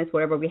 12 minutes,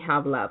 whatever we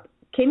have left,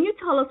 can you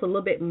tell us a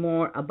little bit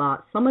more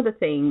about some of the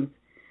things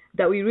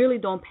that we really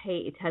don't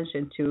pay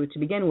attention to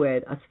begin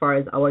with as far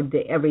as our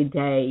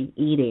everyday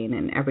eating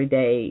and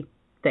everyday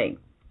thing?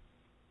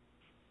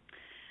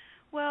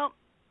 Well,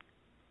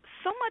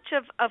 so much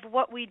of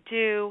what we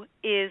do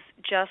is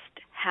just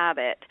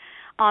habit.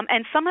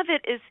 And some of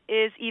it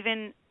is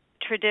even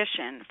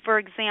tradition. For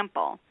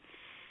example,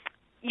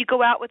 you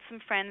go out with some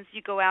friends,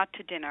 you go out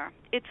to dinner.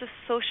 It's a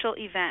social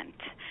event.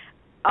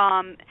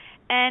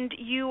 And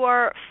you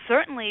are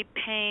certainly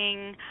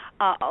paying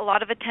a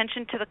lot of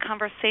attention to the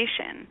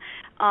conversation.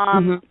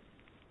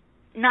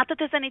 Not that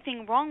there's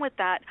anything wrong with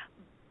that,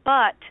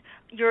 but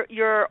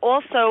you're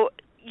also,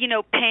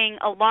 paying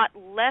a lot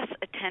less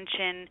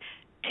attention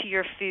to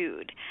your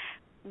food.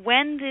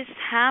 When this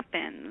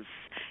happens,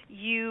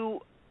 you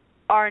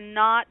are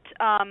not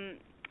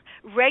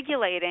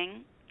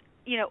regulating,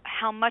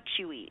 how much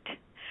you eat.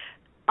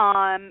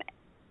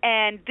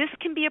 And this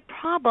can be a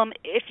problem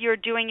if you're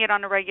doing it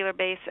on a regular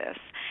basis.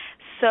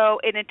 So,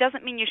 and it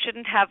doesn't mean you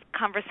shouldn't have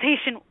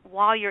conversation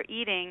while you're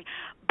eating,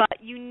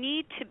 but you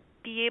need to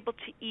be able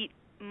to eat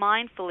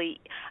mindfully,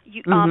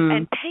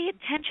 and pay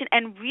attention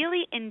and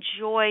really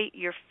enjoy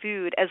your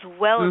food as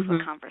well as the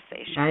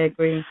conversation. I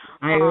agree.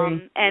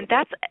 And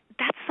that's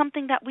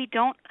something that we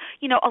don't,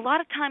 a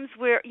lot of times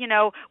we're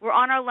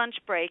on our lunch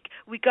break,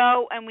 we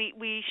go and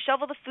we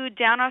shovel the food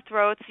down our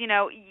throats, you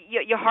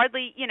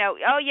hardly,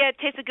 oh yeah, it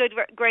tasted good,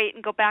 great,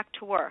 and go back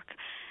to work.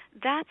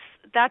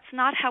 That's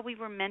not how we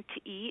were meant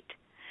to eat.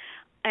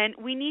 And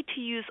we need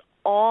to use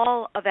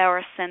all of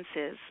our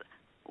senses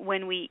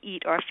when we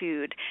eat our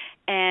food.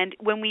 And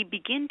when we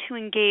begin to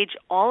engage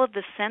all of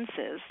the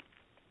senses,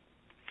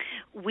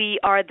 we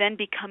are then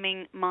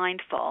becoming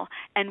mindful.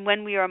 And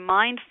when we are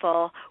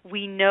mindful,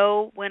 we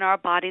know when our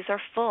bodies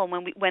are full,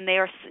 when they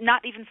are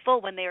not even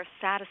full, when they are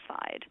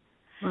satisfied.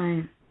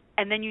 Right.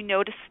 And then you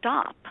know to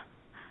stop.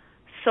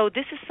 So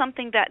this is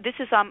something this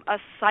is a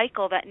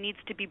cycle that needs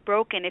to be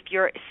broken if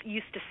you're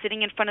used to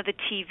sitting in front of the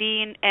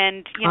TV and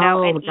and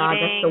God,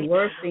 eating. That's the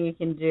worst thing you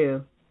can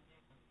do.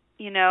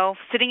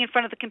 Sitting in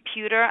front of the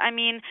computer. I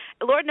mean,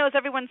 Lord knows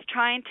everyone's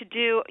trying to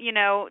do,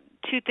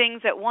 two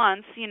things at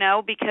once,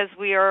 because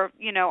we are,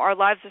 our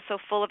lives are so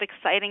full of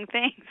exciting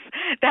things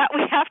that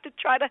we have to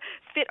try to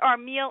fit our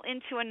meal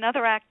into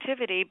another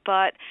activity.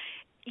 But,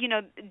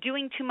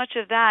 doing too much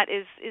of that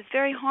is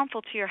very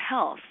harmful to your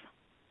health.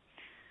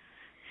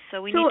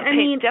 So we need to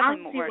pay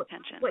definitely more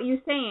attention. What you're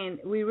saying,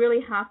 we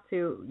really have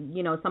to,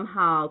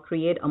 somehow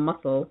create a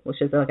muscle,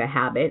 which is like a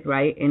habit,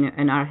 right,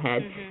 in our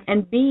head,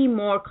 and be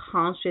more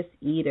conscious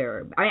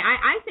eater.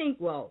 I think,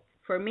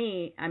 for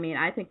me,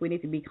 I think we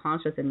need to be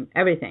conscious in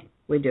everything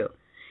we do.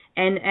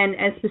 And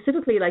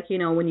specifically, like,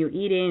 when you're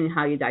eating,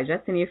 how you're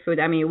digesting your food.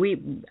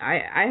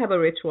 I have a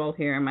ritual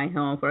here in my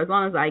home for as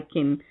long as I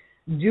can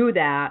do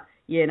that.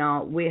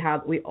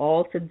 We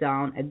all sit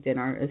down at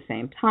dinner at the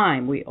same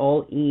time. We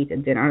all eat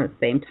at dinner at the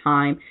same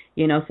time,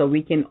 so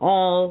we can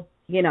all,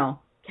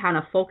 kind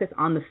of focus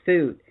on the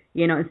food,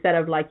 instead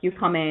of like you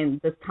come in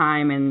this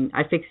time and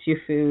I fix your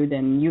food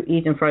and you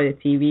eat in front of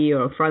the TV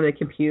or in front of the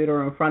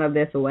computer or in front of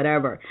this or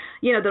whatever.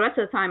 The rest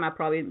of the time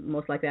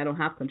most likely I don't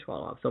have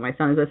control of. So my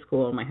son is at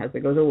school, my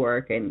husband goes to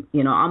work, and,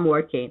 I'm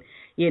working,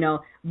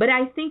 But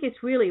I think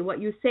it's really what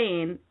you're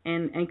saying,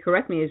 and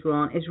correct me if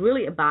wrong, is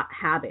really about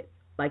habits.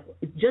 Like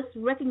just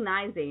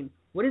recognizing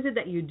what is it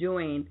that you're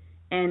doing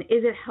and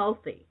is it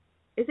healthy?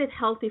 Is it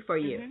healthy for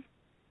you?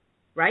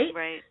 Right?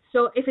 Right.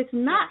 So if it's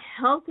not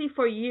healthy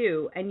for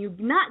you and you're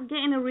not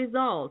getting a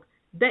result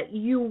that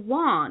you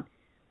want,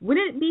 would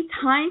it be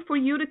time for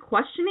you to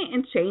question it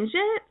and change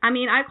it?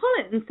 I call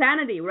it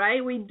insanity,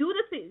 right? We do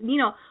this,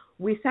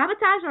 we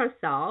sabotage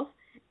ourselves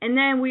and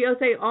then we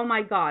say, oh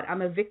my God,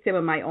 I'm a victim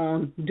of my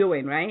own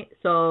doing, right?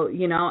 So,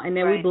 and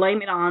then we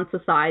blame it on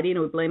society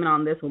and we blame it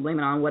on this, we blame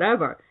it on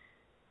whatever.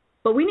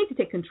 But we need to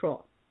take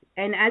control.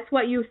 And that's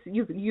what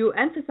you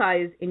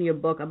emphasize in your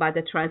book about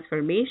the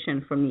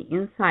transformation from the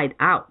inside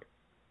out.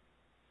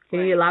 Can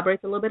you elaborate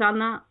a little bit on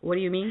that? What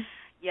do you mean?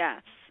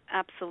 Yes,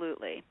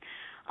 absolutely.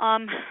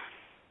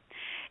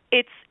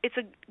 It's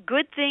a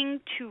good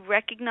thing to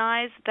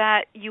recognize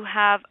that you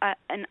have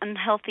an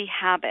unhealthy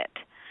habit.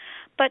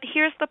 But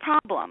here's the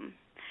problem.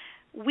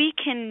 We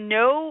can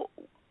know,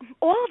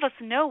 all of us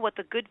know what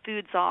the good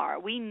foods are.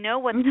 We know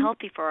what's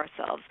healthy for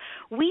ourselves.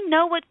 We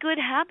know what good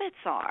habits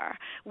are.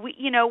 We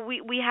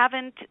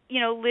haven't,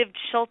 lived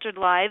sheltered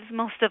lives,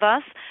 most of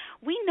us.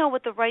 We know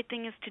what the right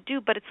thing is to do,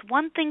 but it's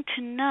one thing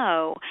to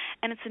know,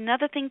 and it's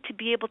another thing to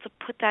be able to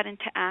put that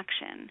into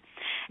action,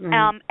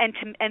 and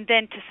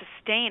then to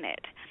sustain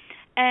it.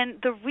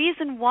 And the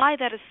reason why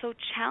that is so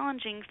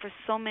challenging for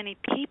so many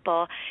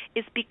people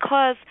is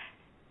because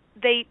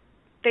they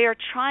are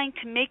trying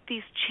to make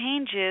these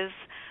changes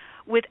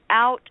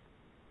without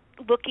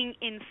looking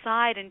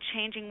inside and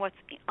changing what's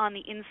on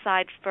the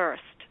inside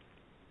first.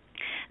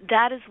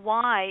 That is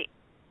why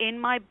in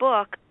my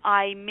book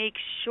I make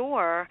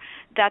sure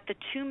that the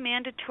two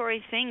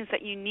mandatory things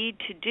that you need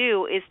to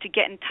do is to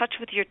get in touch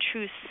with your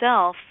true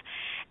self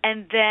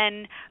and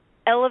then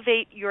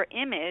elevate your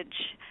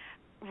image,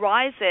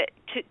 rise it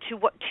to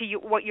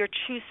what your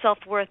true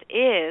self-worth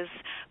is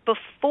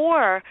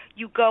before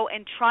you go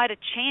and try to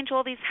change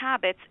all these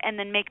habits and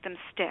then make them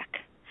stick.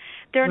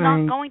 They're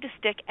not going to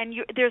stick, and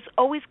there's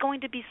always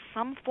going to be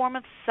some form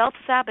of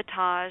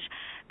self-sabotage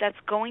that's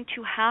going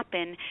to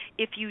happen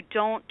if you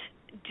don't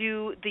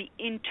do the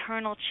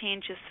internal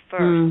changes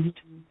first.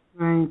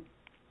 Right.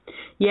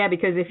 Yeah,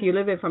 because if you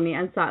live it from the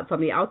inside, from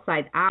the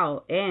outside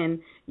out, and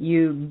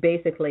you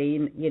basically,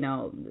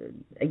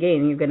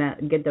 again, you're gonna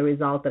get the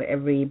result that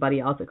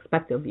everybody else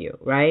expects of you,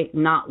 right?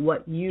 Not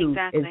what you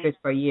is good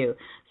for you.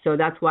 So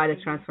that's why the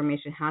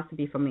transformation has to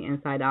be from the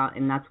inside out,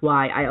 and that's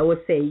why I always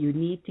say you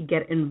need to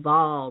get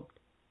involved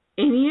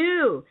in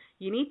you.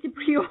 You need to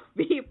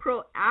be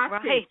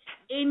proactive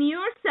in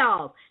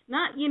yourself.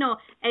 Not,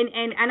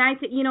 and I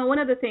think, one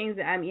of the things,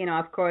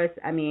 of course,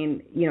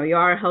 you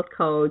are a health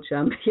coach.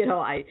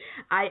 I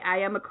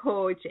am a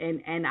coach,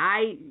 and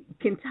I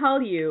can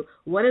tell you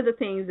one of the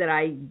things that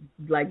I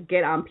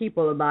get on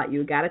people about,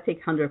 you got to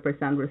take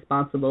 100%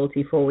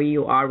 responsibility for where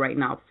you are right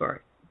now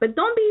first. But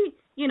don't be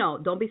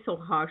so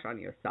harsh on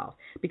yourself,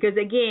 because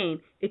again,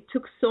 it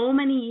took so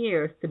many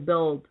years to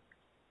build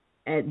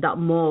that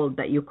mold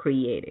that you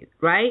created,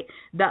 right?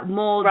 That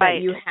mold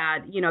that you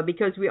had,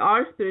 because we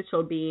are a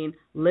spiritual being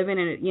living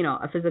in,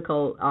 a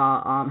physical,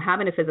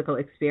 having a physical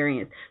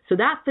experience. So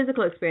that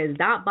physical experience,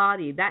 that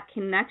body, that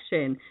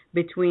connection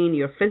between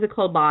your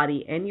physical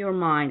body and your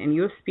mind and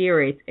your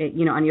spirit, and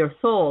your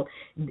soul,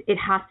 it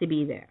has to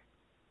be there.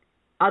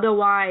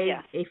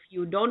 Otherwise, if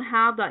you don't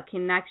have that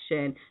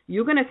connection,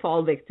 you're going to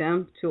fall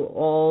victim to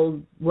all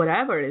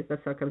whatever is the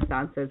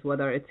circumstances,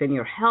 whether it's in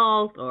your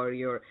health or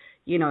your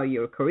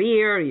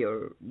career,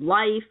 your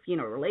life,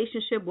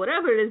 relationship,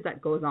 whatever it is that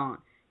goes on.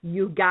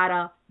 You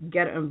gotta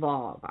get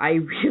involved. I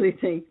really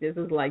think this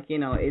is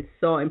it's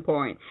so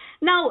important.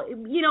 Now,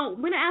 I'm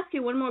going to ask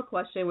you one more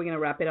question. We're going to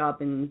wrap it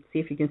up and see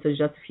if you can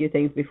suggest a few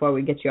things before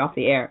we get you off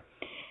the air.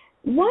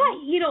 What,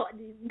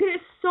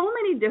 there's so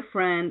many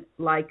different,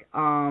 what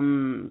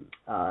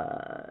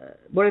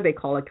do they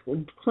call it,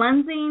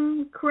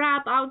 cleansing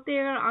crap out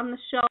there on the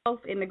shelf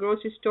in the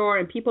grocery store,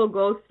 and people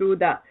go through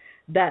the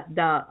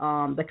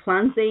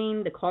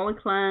cleansing, the colon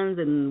cleanse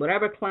and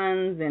whatever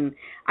cleanse, and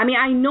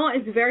I know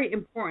it's very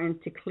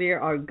important to clear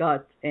our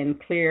gut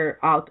and clear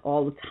out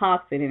all the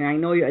toxin, and I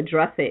know you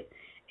address it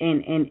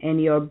in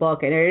your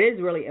book, and it is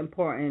really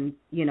important,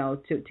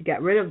 to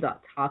get rid of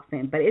that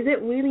toxin. But is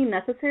it really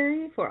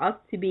necessary for us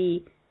to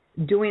be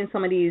doing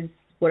some of these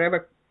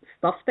whatever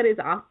stuff that is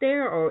out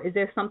there, or is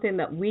there something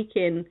that we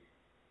can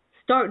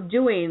start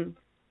doing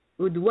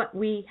with what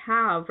we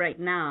have right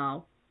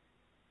now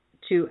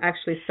to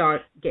actually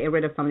start getting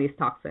rid of some of these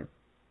toxins?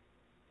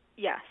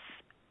 Yes,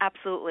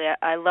 absolutely.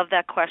 I love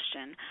that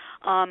question.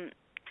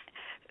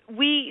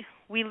 We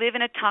live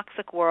in a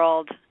toxic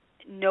world.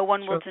 No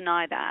one will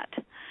deny that.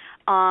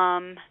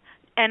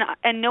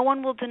 And no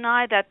one will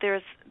deny that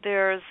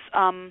there's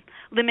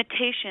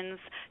limitations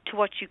to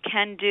what you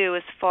can do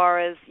as far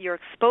as your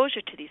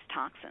exposure to these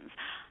toxins.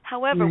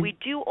 However, we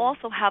do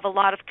also have a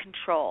lot of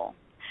control.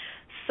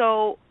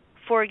 So,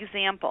 for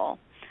example,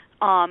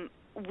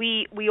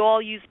 we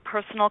all use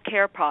personal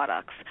care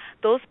products.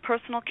 Those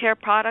personal care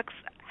products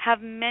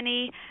have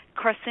many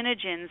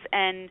carcinogens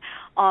and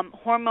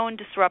hormone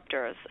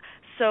disruptors.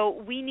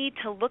 So we need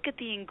to look at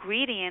the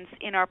ingredients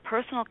in our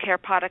personal care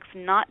products,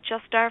 not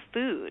just our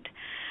food.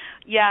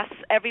 Yes,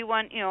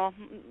 everyone,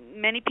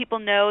 many people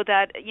know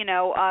that,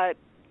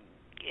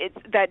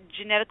 that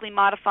genetically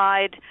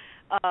modified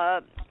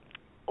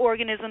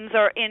organisms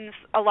are in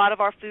a lot of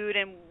our food,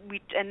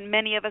 and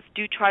many of us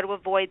do try to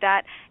avoid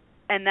that,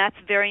 and that's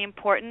very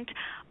important.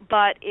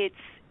 But it's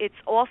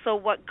also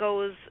what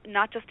goes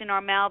not just in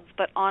our mouths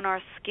but on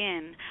our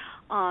skin.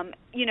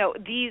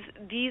 These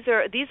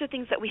are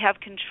things that we have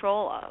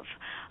control of.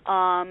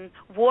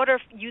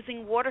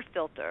 Using water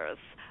filters.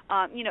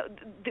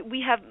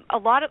 We have a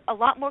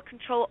lot more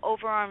control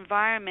over our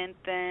environment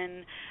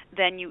than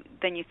you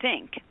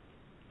think.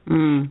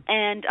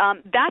 And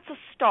that's a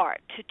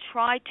start to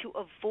try to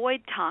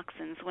avoid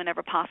toxins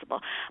whenever possible.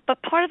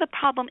 But part of the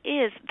problem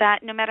is that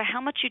no matter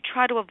how much you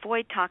try to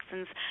avoid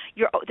toxins,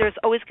 there's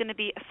always going to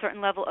be a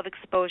certain level of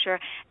exposure,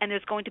 and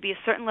there's going to be a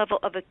certain level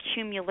of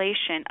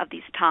accumulation of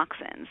these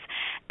toxins.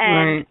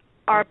 And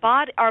our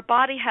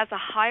body has a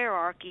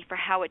hierarchy for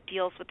how it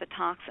deals with the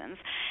toxins.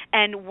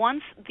 And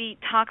once the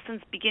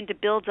toxins begin to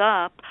build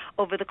up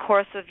over the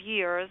course of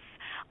years,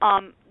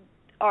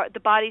 the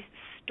body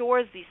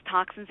stores these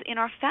toxins in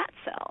our fat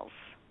cells.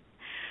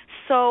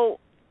 So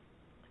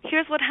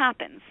here's what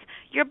happens.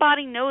 Your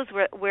body knows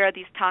where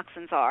these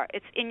toxins are.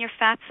 It's in your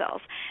fat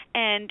cells.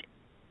 And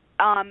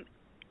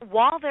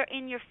while they're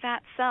in your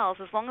fat cells,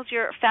 as long as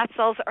your fat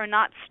cells are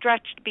not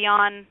stretched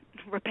beyond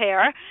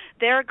repair,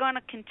 they're going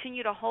to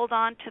continue to hold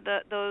on to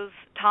those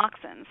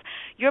toxins.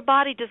 Your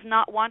body does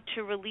not want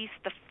to release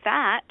the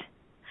fat,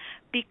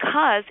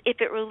 because if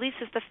it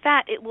releases the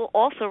fat, it will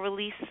also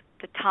release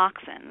the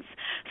toxins.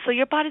 So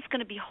your body's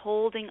going to be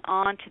holding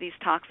on to these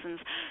toxins.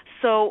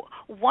 So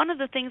one of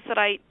the things that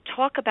I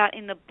talk about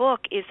in the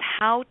book is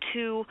how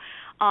to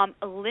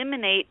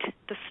eliminate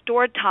the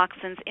stored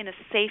toxins in a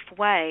safe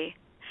way,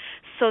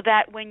 so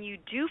that when you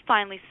do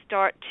finally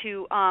start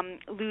to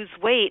lose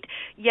weight,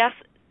 yes,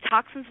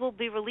 toxins will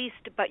be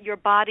released, but your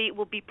body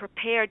will be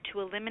prepared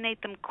to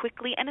eliminate them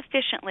quickly and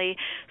efficiently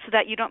so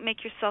that you don't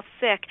make yourself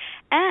sick,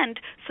 and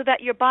so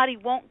that your body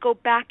won't go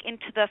back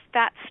into the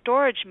fat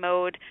storage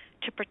mode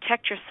to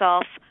protect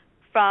yourself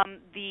from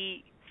the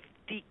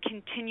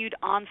continued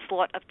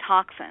onslaught of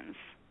toxins.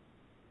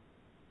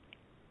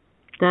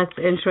 That's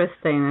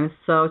interesting. It's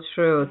so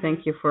true. Mm-hmm.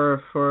 Thank you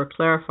for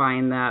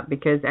clarifying that,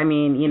 because, I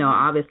mean,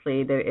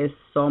 obviously there is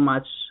so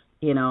much,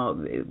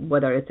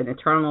 whether it's an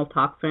internal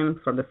toxin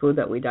from the food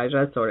that we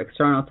digest or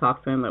external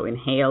toxin that we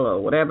inhale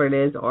or whatever it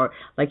is, or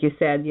like you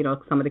said,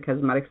 some of the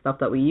cosmetic stuff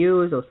that we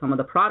use or some of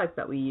the products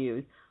that we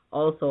use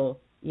also,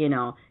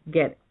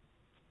 get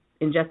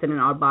ingested in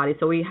our body.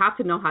 So we have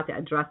to know how to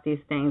address these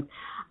things.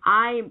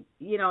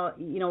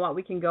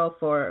 We can go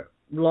for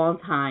long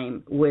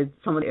time with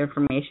some of the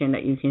information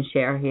that you can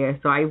share here.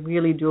 So I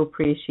really do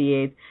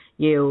appreciate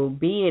you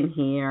being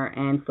here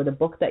and for the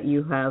book that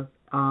you have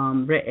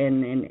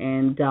written.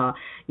 And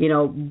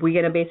we're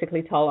going to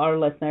basically tell our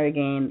listener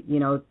again,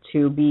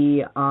 to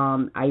be,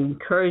 I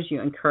encourage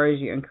you.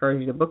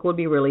 The book will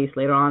be released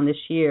later on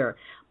this year,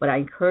 but I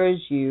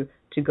encourage you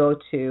to go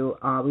to,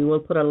 we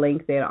will put a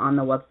link there on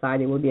the website.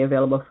 It will be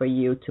available for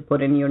you to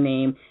put in your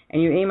name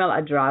and your email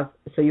address,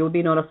 so you'll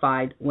be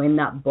notified when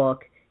that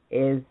book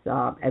is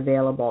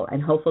available,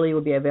 and hopefully it will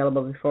be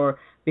available before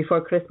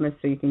Christmas,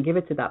 so you can give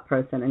it to that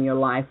person in your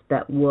life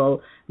that will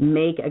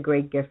make a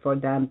great gift for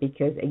them.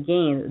 Because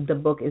again, the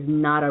book is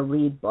not a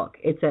read book.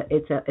 It's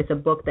a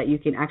book that you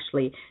can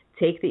actually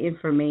take the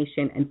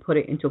information and put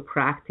it into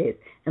practice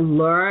and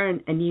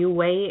learn a new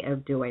way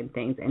of doing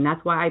things. And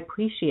that's why I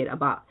appreciate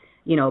about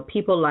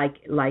people like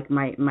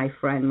my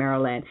friend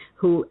Marilyn,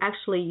 who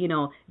actually,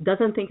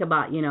 doesn't think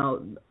about,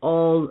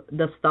 all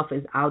the stuff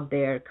is out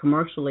there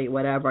commercially,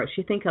 whatever.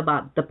 She think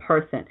about the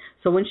person.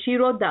 So when she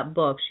wrote that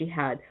book, she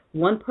had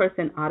one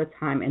person at a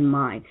time in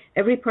mind.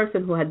 Every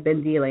person who had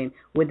been dealing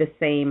with the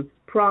same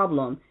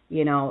problem,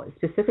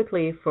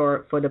 specifically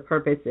for the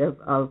purpose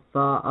of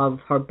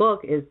her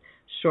book, is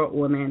short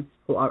women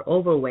who are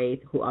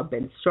overweight, who have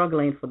been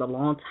struggling for the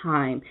long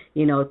time,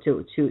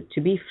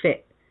 to be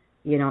fit,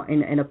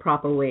 in a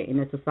proper way in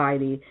a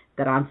society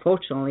that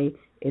unfortunately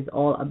is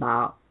all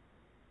about,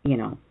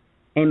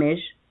 image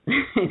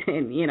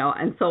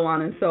and so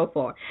on and so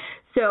forth.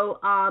 So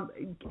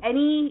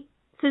any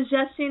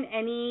suggestion,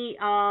 any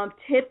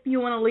tip you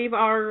want to leave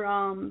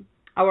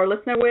our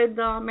listener with,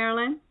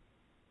 Marilyn?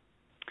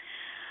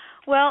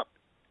 Well,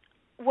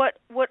 what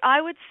I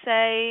would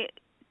say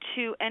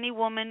to any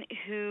woman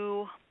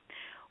who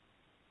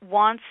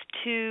wants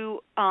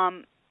to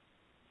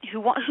who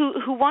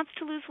wants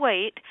to lose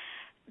weight,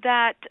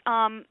 that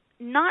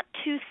not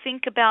to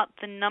think about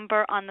the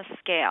number on the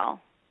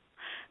scale,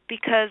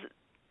 because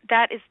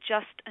that is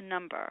just a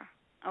number,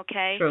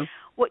 okay? True.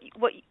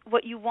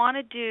 What you want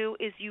to do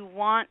is you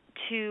want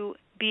to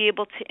be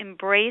able to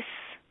embrace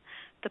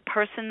the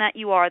person that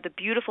you are, the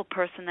beautiful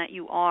person that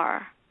you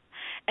are,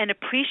 and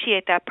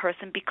appreciate that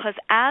person, because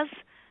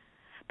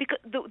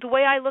the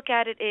way I look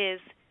at it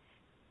is,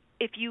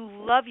 if you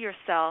love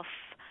yourself,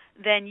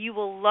 then you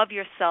will love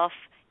yourself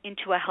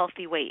into a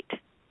healthy weight.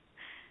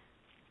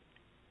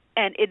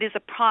 And it is a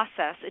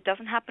process. It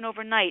doesn't happen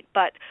overnight,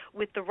 but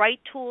with the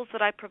right tools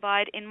that I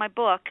provide in my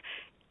book,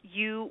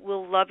 you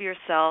will love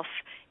yourself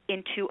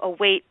into a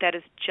weight that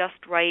is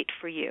just right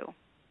for you.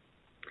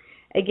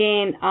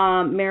 Again,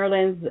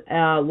 Marilyn's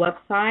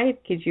website,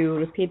 could you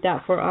repeat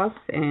that for us?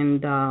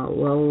 And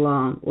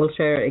we'll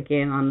share it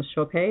again on the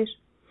show page.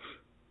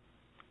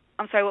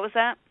 I'm sorry, what was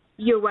that?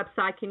 Your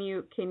website. Can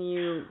you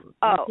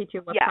repeat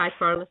your website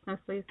for our listeners,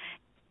 please?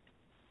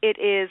 It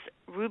is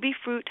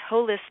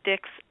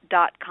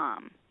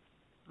rubyfruitholistics.com.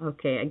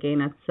 Okay, again,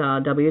 that's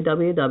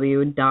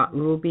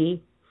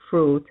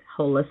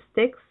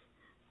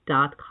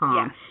www.rubyfruitholistics.com.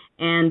 Yes.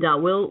 And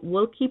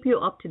we'll keep you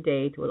up to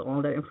date with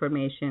all the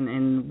information,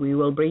 and we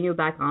will bring you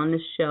back on the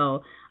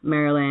show,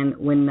 Marilyn,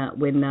 when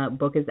the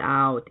book is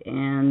out.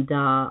 And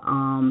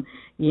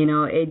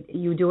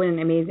you're doing an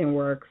amazing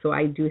work. So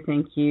I do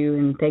thank you,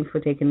 and thanks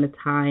for taking the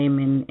time,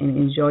 and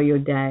enjoy your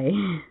day.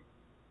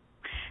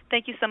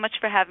 Thank you so much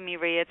for having me,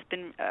 Rhea. It's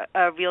been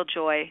a real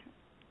joy.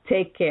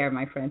 Take care,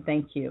 my friend.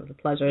 Thank you. The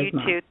pleasure is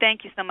mine. You too.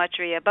 Thank you so much,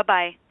 Rhea.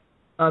 Bye-bye.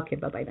 Okay,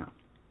 bye-bye now.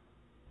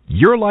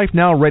 Your Life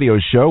Now radio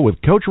show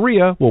with Coach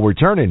Rhea will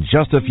return in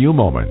just a few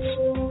moments.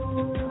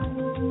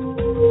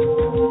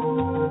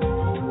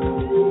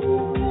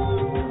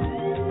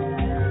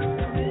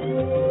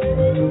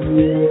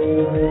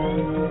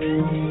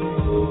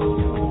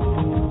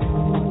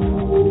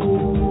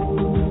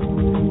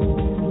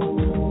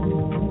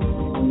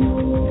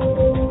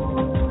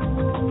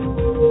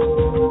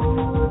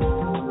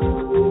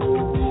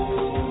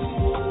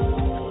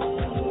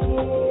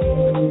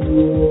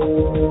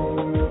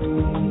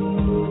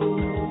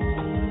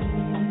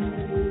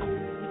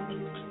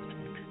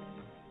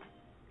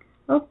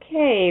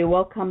 Okay,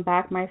 welcome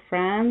back, my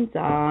friends.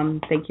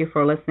 Thank you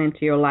for listening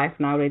to Your Life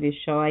Now radio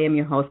show. I am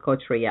your host,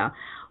 Coach Rhea.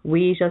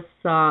 We just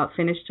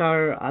finished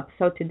our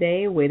episode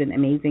today with an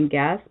amazing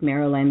guest,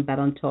 Marilyn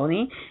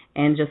Bellantoni,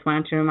 and just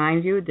wanted to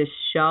remind you the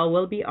show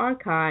will be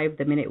archived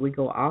the minute we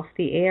go off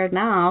the air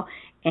now,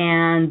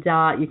 and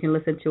you can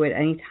listen to it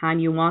anytime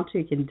you want to.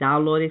 You can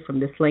download it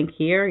from this link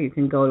here. You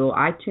can go to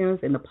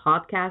iTunes in the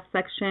podcast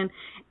section,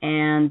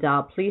 and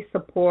please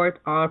support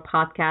our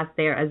podcast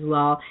there as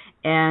well.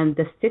 And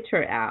the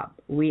Stitcher app,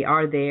 we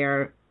are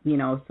there,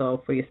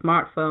 so for your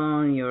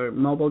smartphone, your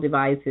mobile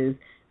devices,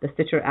 the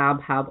Stitcher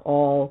app have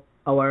all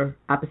our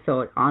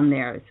episodes on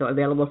there, so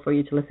available for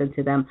you to listen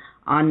to them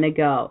on the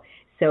go.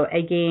 So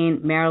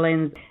again,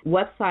 Marilyn's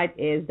website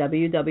is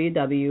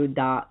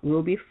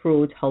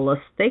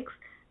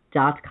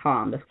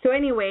www.rubyfruitholistics.com. So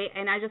anyway,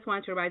 and I just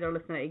wanted to remind our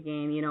listener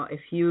again, if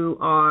you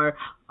are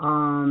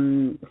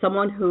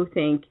someone who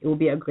think it will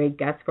be a great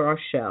guest for our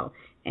show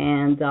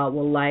and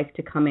would like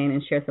to come in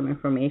and share some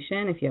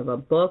information, if you have a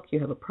book, you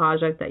have a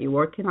project that you're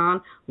working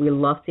on, we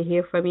love to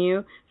hear from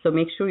you. So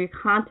make sure you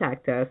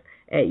contact us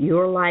at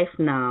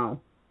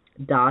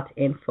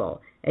yourlifenow.info.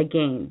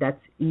 Again,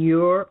 that's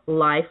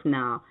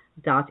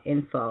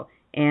yourlifenow.info.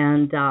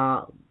 And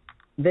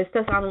visit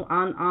us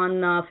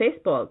on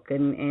Facebook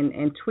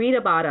and tweet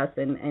about us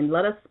and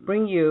let us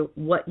bring you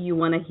what you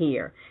want to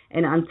hear.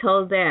 And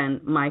until then,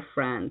 my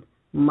friend,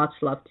 much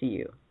love to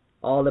you.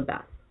 All the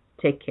best.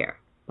 Take care.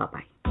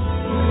 Bye-bye.